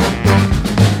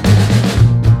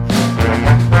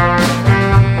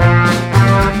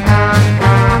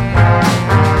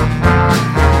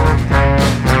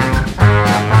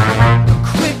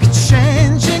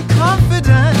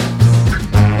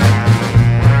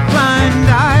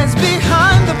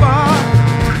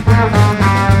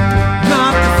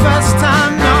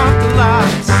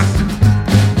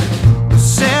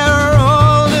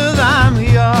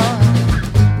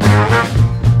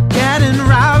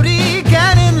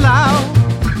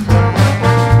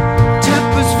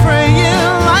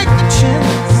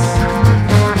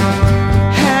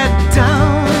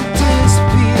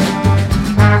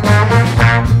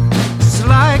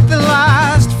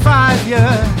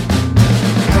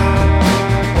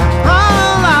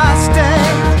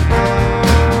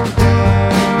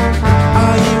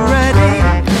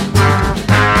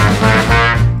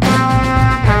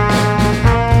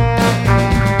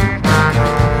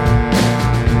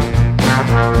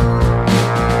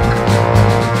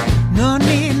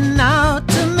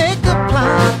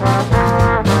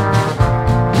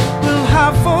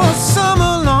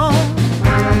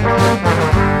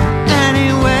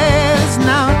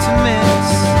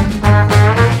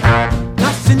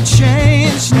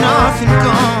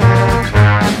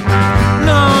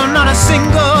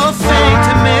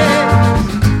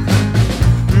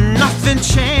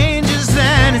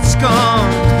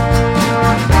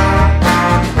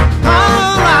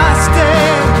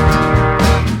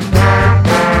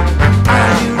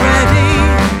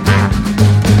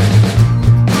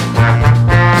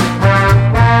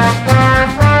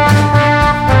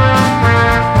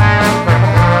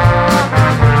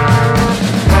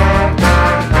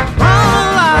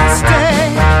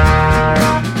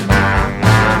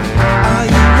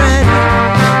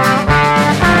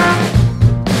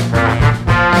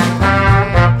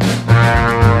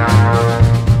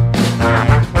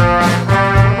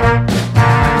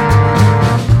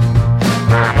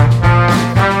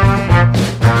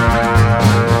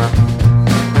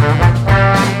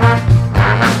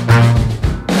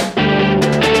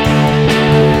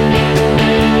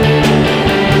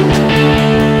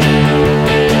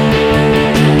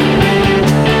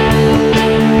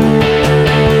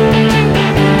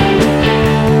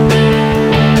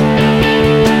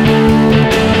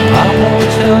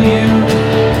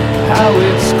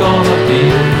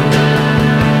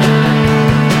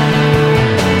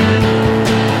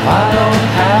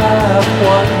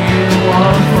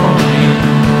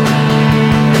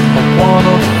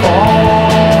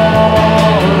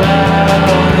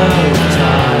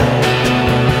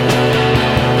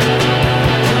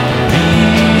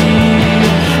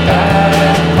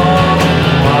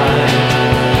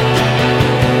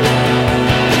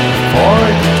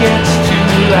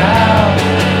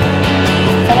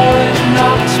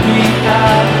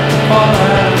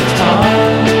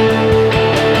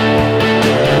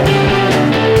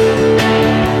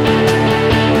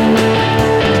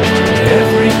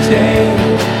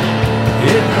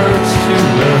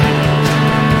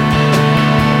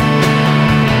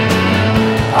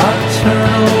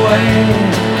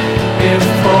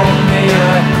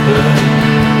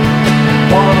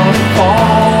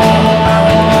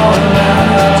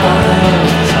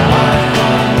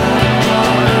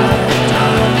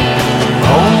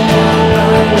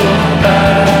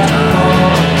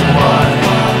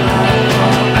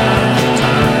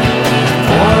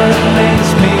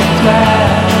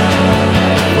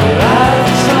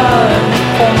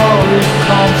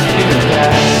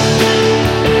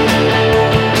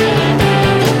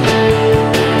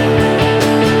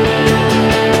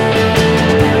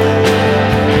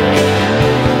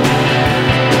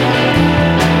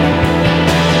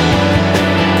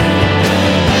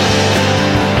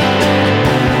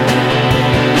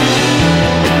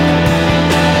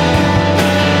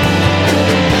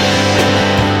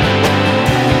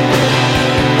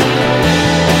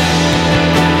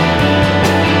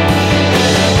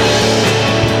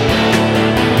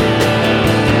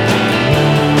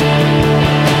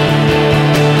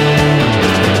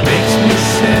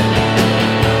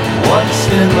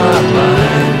 in my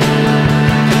mind.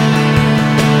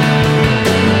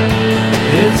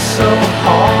 It's so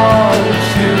hard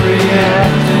to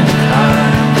react in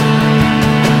kind.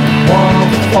 Wanna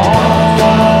fall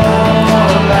out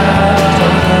of time.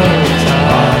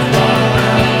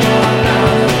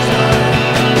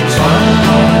 Turn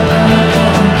back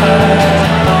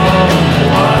on the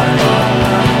line.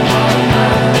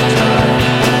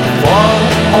 One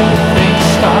whole thing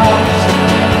stops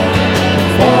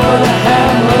before the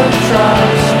hammer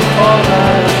drops all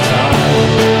out of time.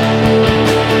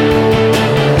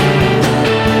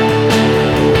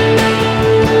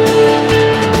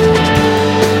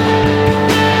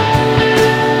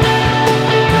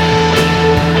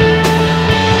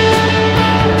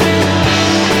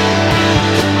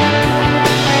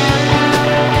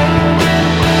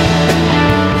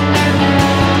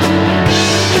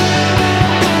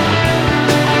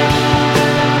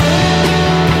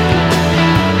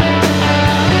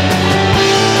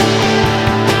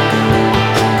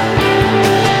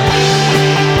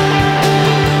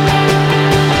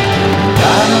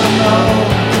 I don't know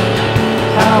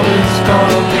how it's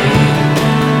gonna be.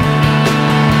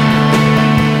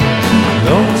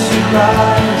 Those who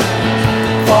rise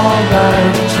fall out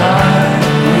of time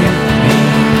with me.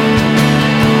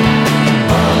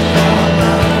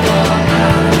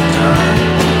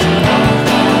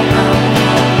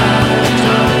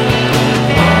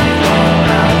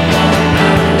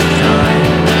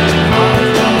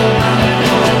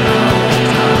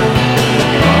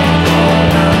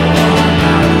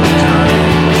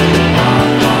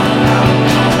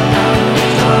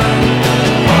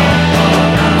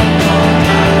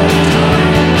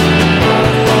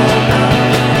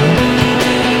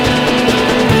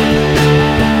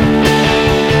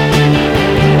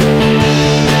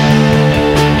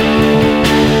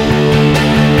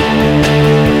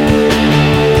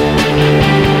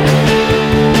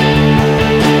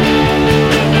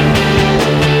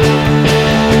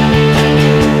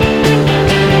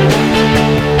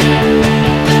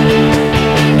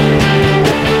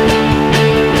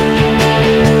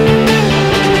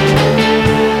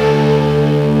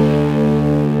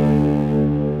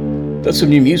 That's some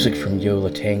new music from Yo La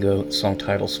Tango. The song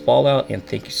titles Fallout, and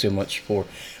thank you so much for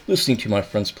listening to my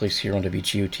friend's place here on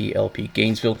WGOT LP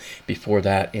Gainesville. Before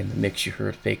that, in the mix, you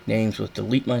heard Fake Names with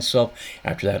Delete Myself.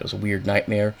 After that, it was Weird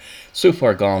Nightmare, So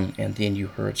Far Gone, and then you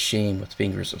heard Shame with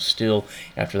Fingers of Steel.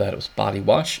 After that, it was Body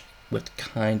Wash with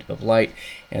Kind of Light,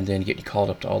 and then getting called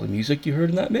up to all the music you heard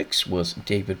in that mix was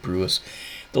David Brewis,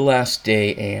 The Last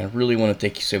Day. And really want to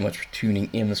thank you so much for tuning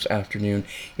in this afternoon.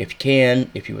 If you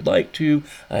can, if you would like to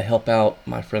help out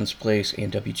my friend's place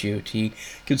and WGOT,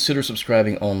 consider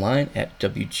subscribing online at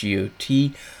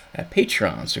WGOT at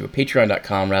Patreon. So go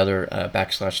patreon.com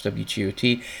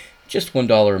 /WGOT. Just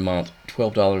 $1 a month,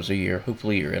 $12 a year.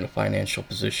 Hopefully you're in a financial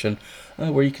position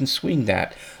where you can swing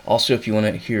that. Also, if you want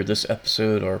to hear this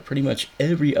episode or pretty much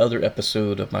every other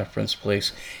episode of My Friend's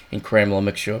Place and Cramela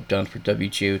Mix Show I've done for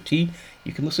WGOT,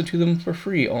 you can listen to them for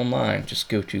free online. Just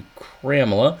go to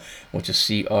Cramela, which is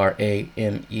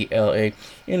Cramela,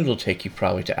 and it'll take you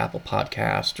probably to Apple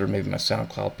Podcast or maybe my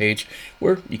SoundCloud page,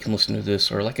 where you can listen to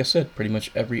this, or like I said, pretty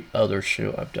much every other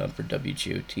show I've done for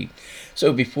WGOT.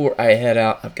 So before I head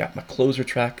out, I've got my closer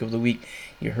track of the week.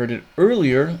 You heard it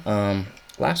earlier,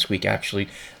 last week actually,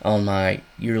 on my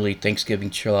yearly Thanksgiving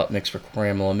chill out mix for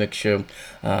Cramela Mix Show.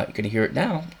 You're going to hear it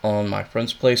now on My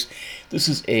Friend's Place. This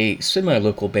is a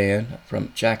semi-local band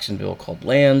from Jacksonville called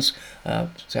Lands.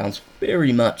 Sounds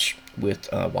very much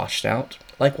with Washed Out,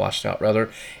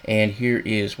 and here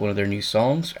is one of their new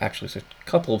songs. Actually, it's a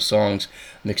couple of songs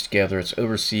mixed together. It's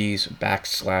Overseas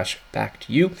 /Back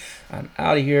to You. I'm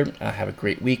out of here. Have a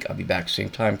great week. I'll be back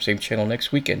same time, same channel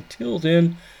next week. Until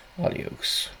then,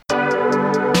 adios.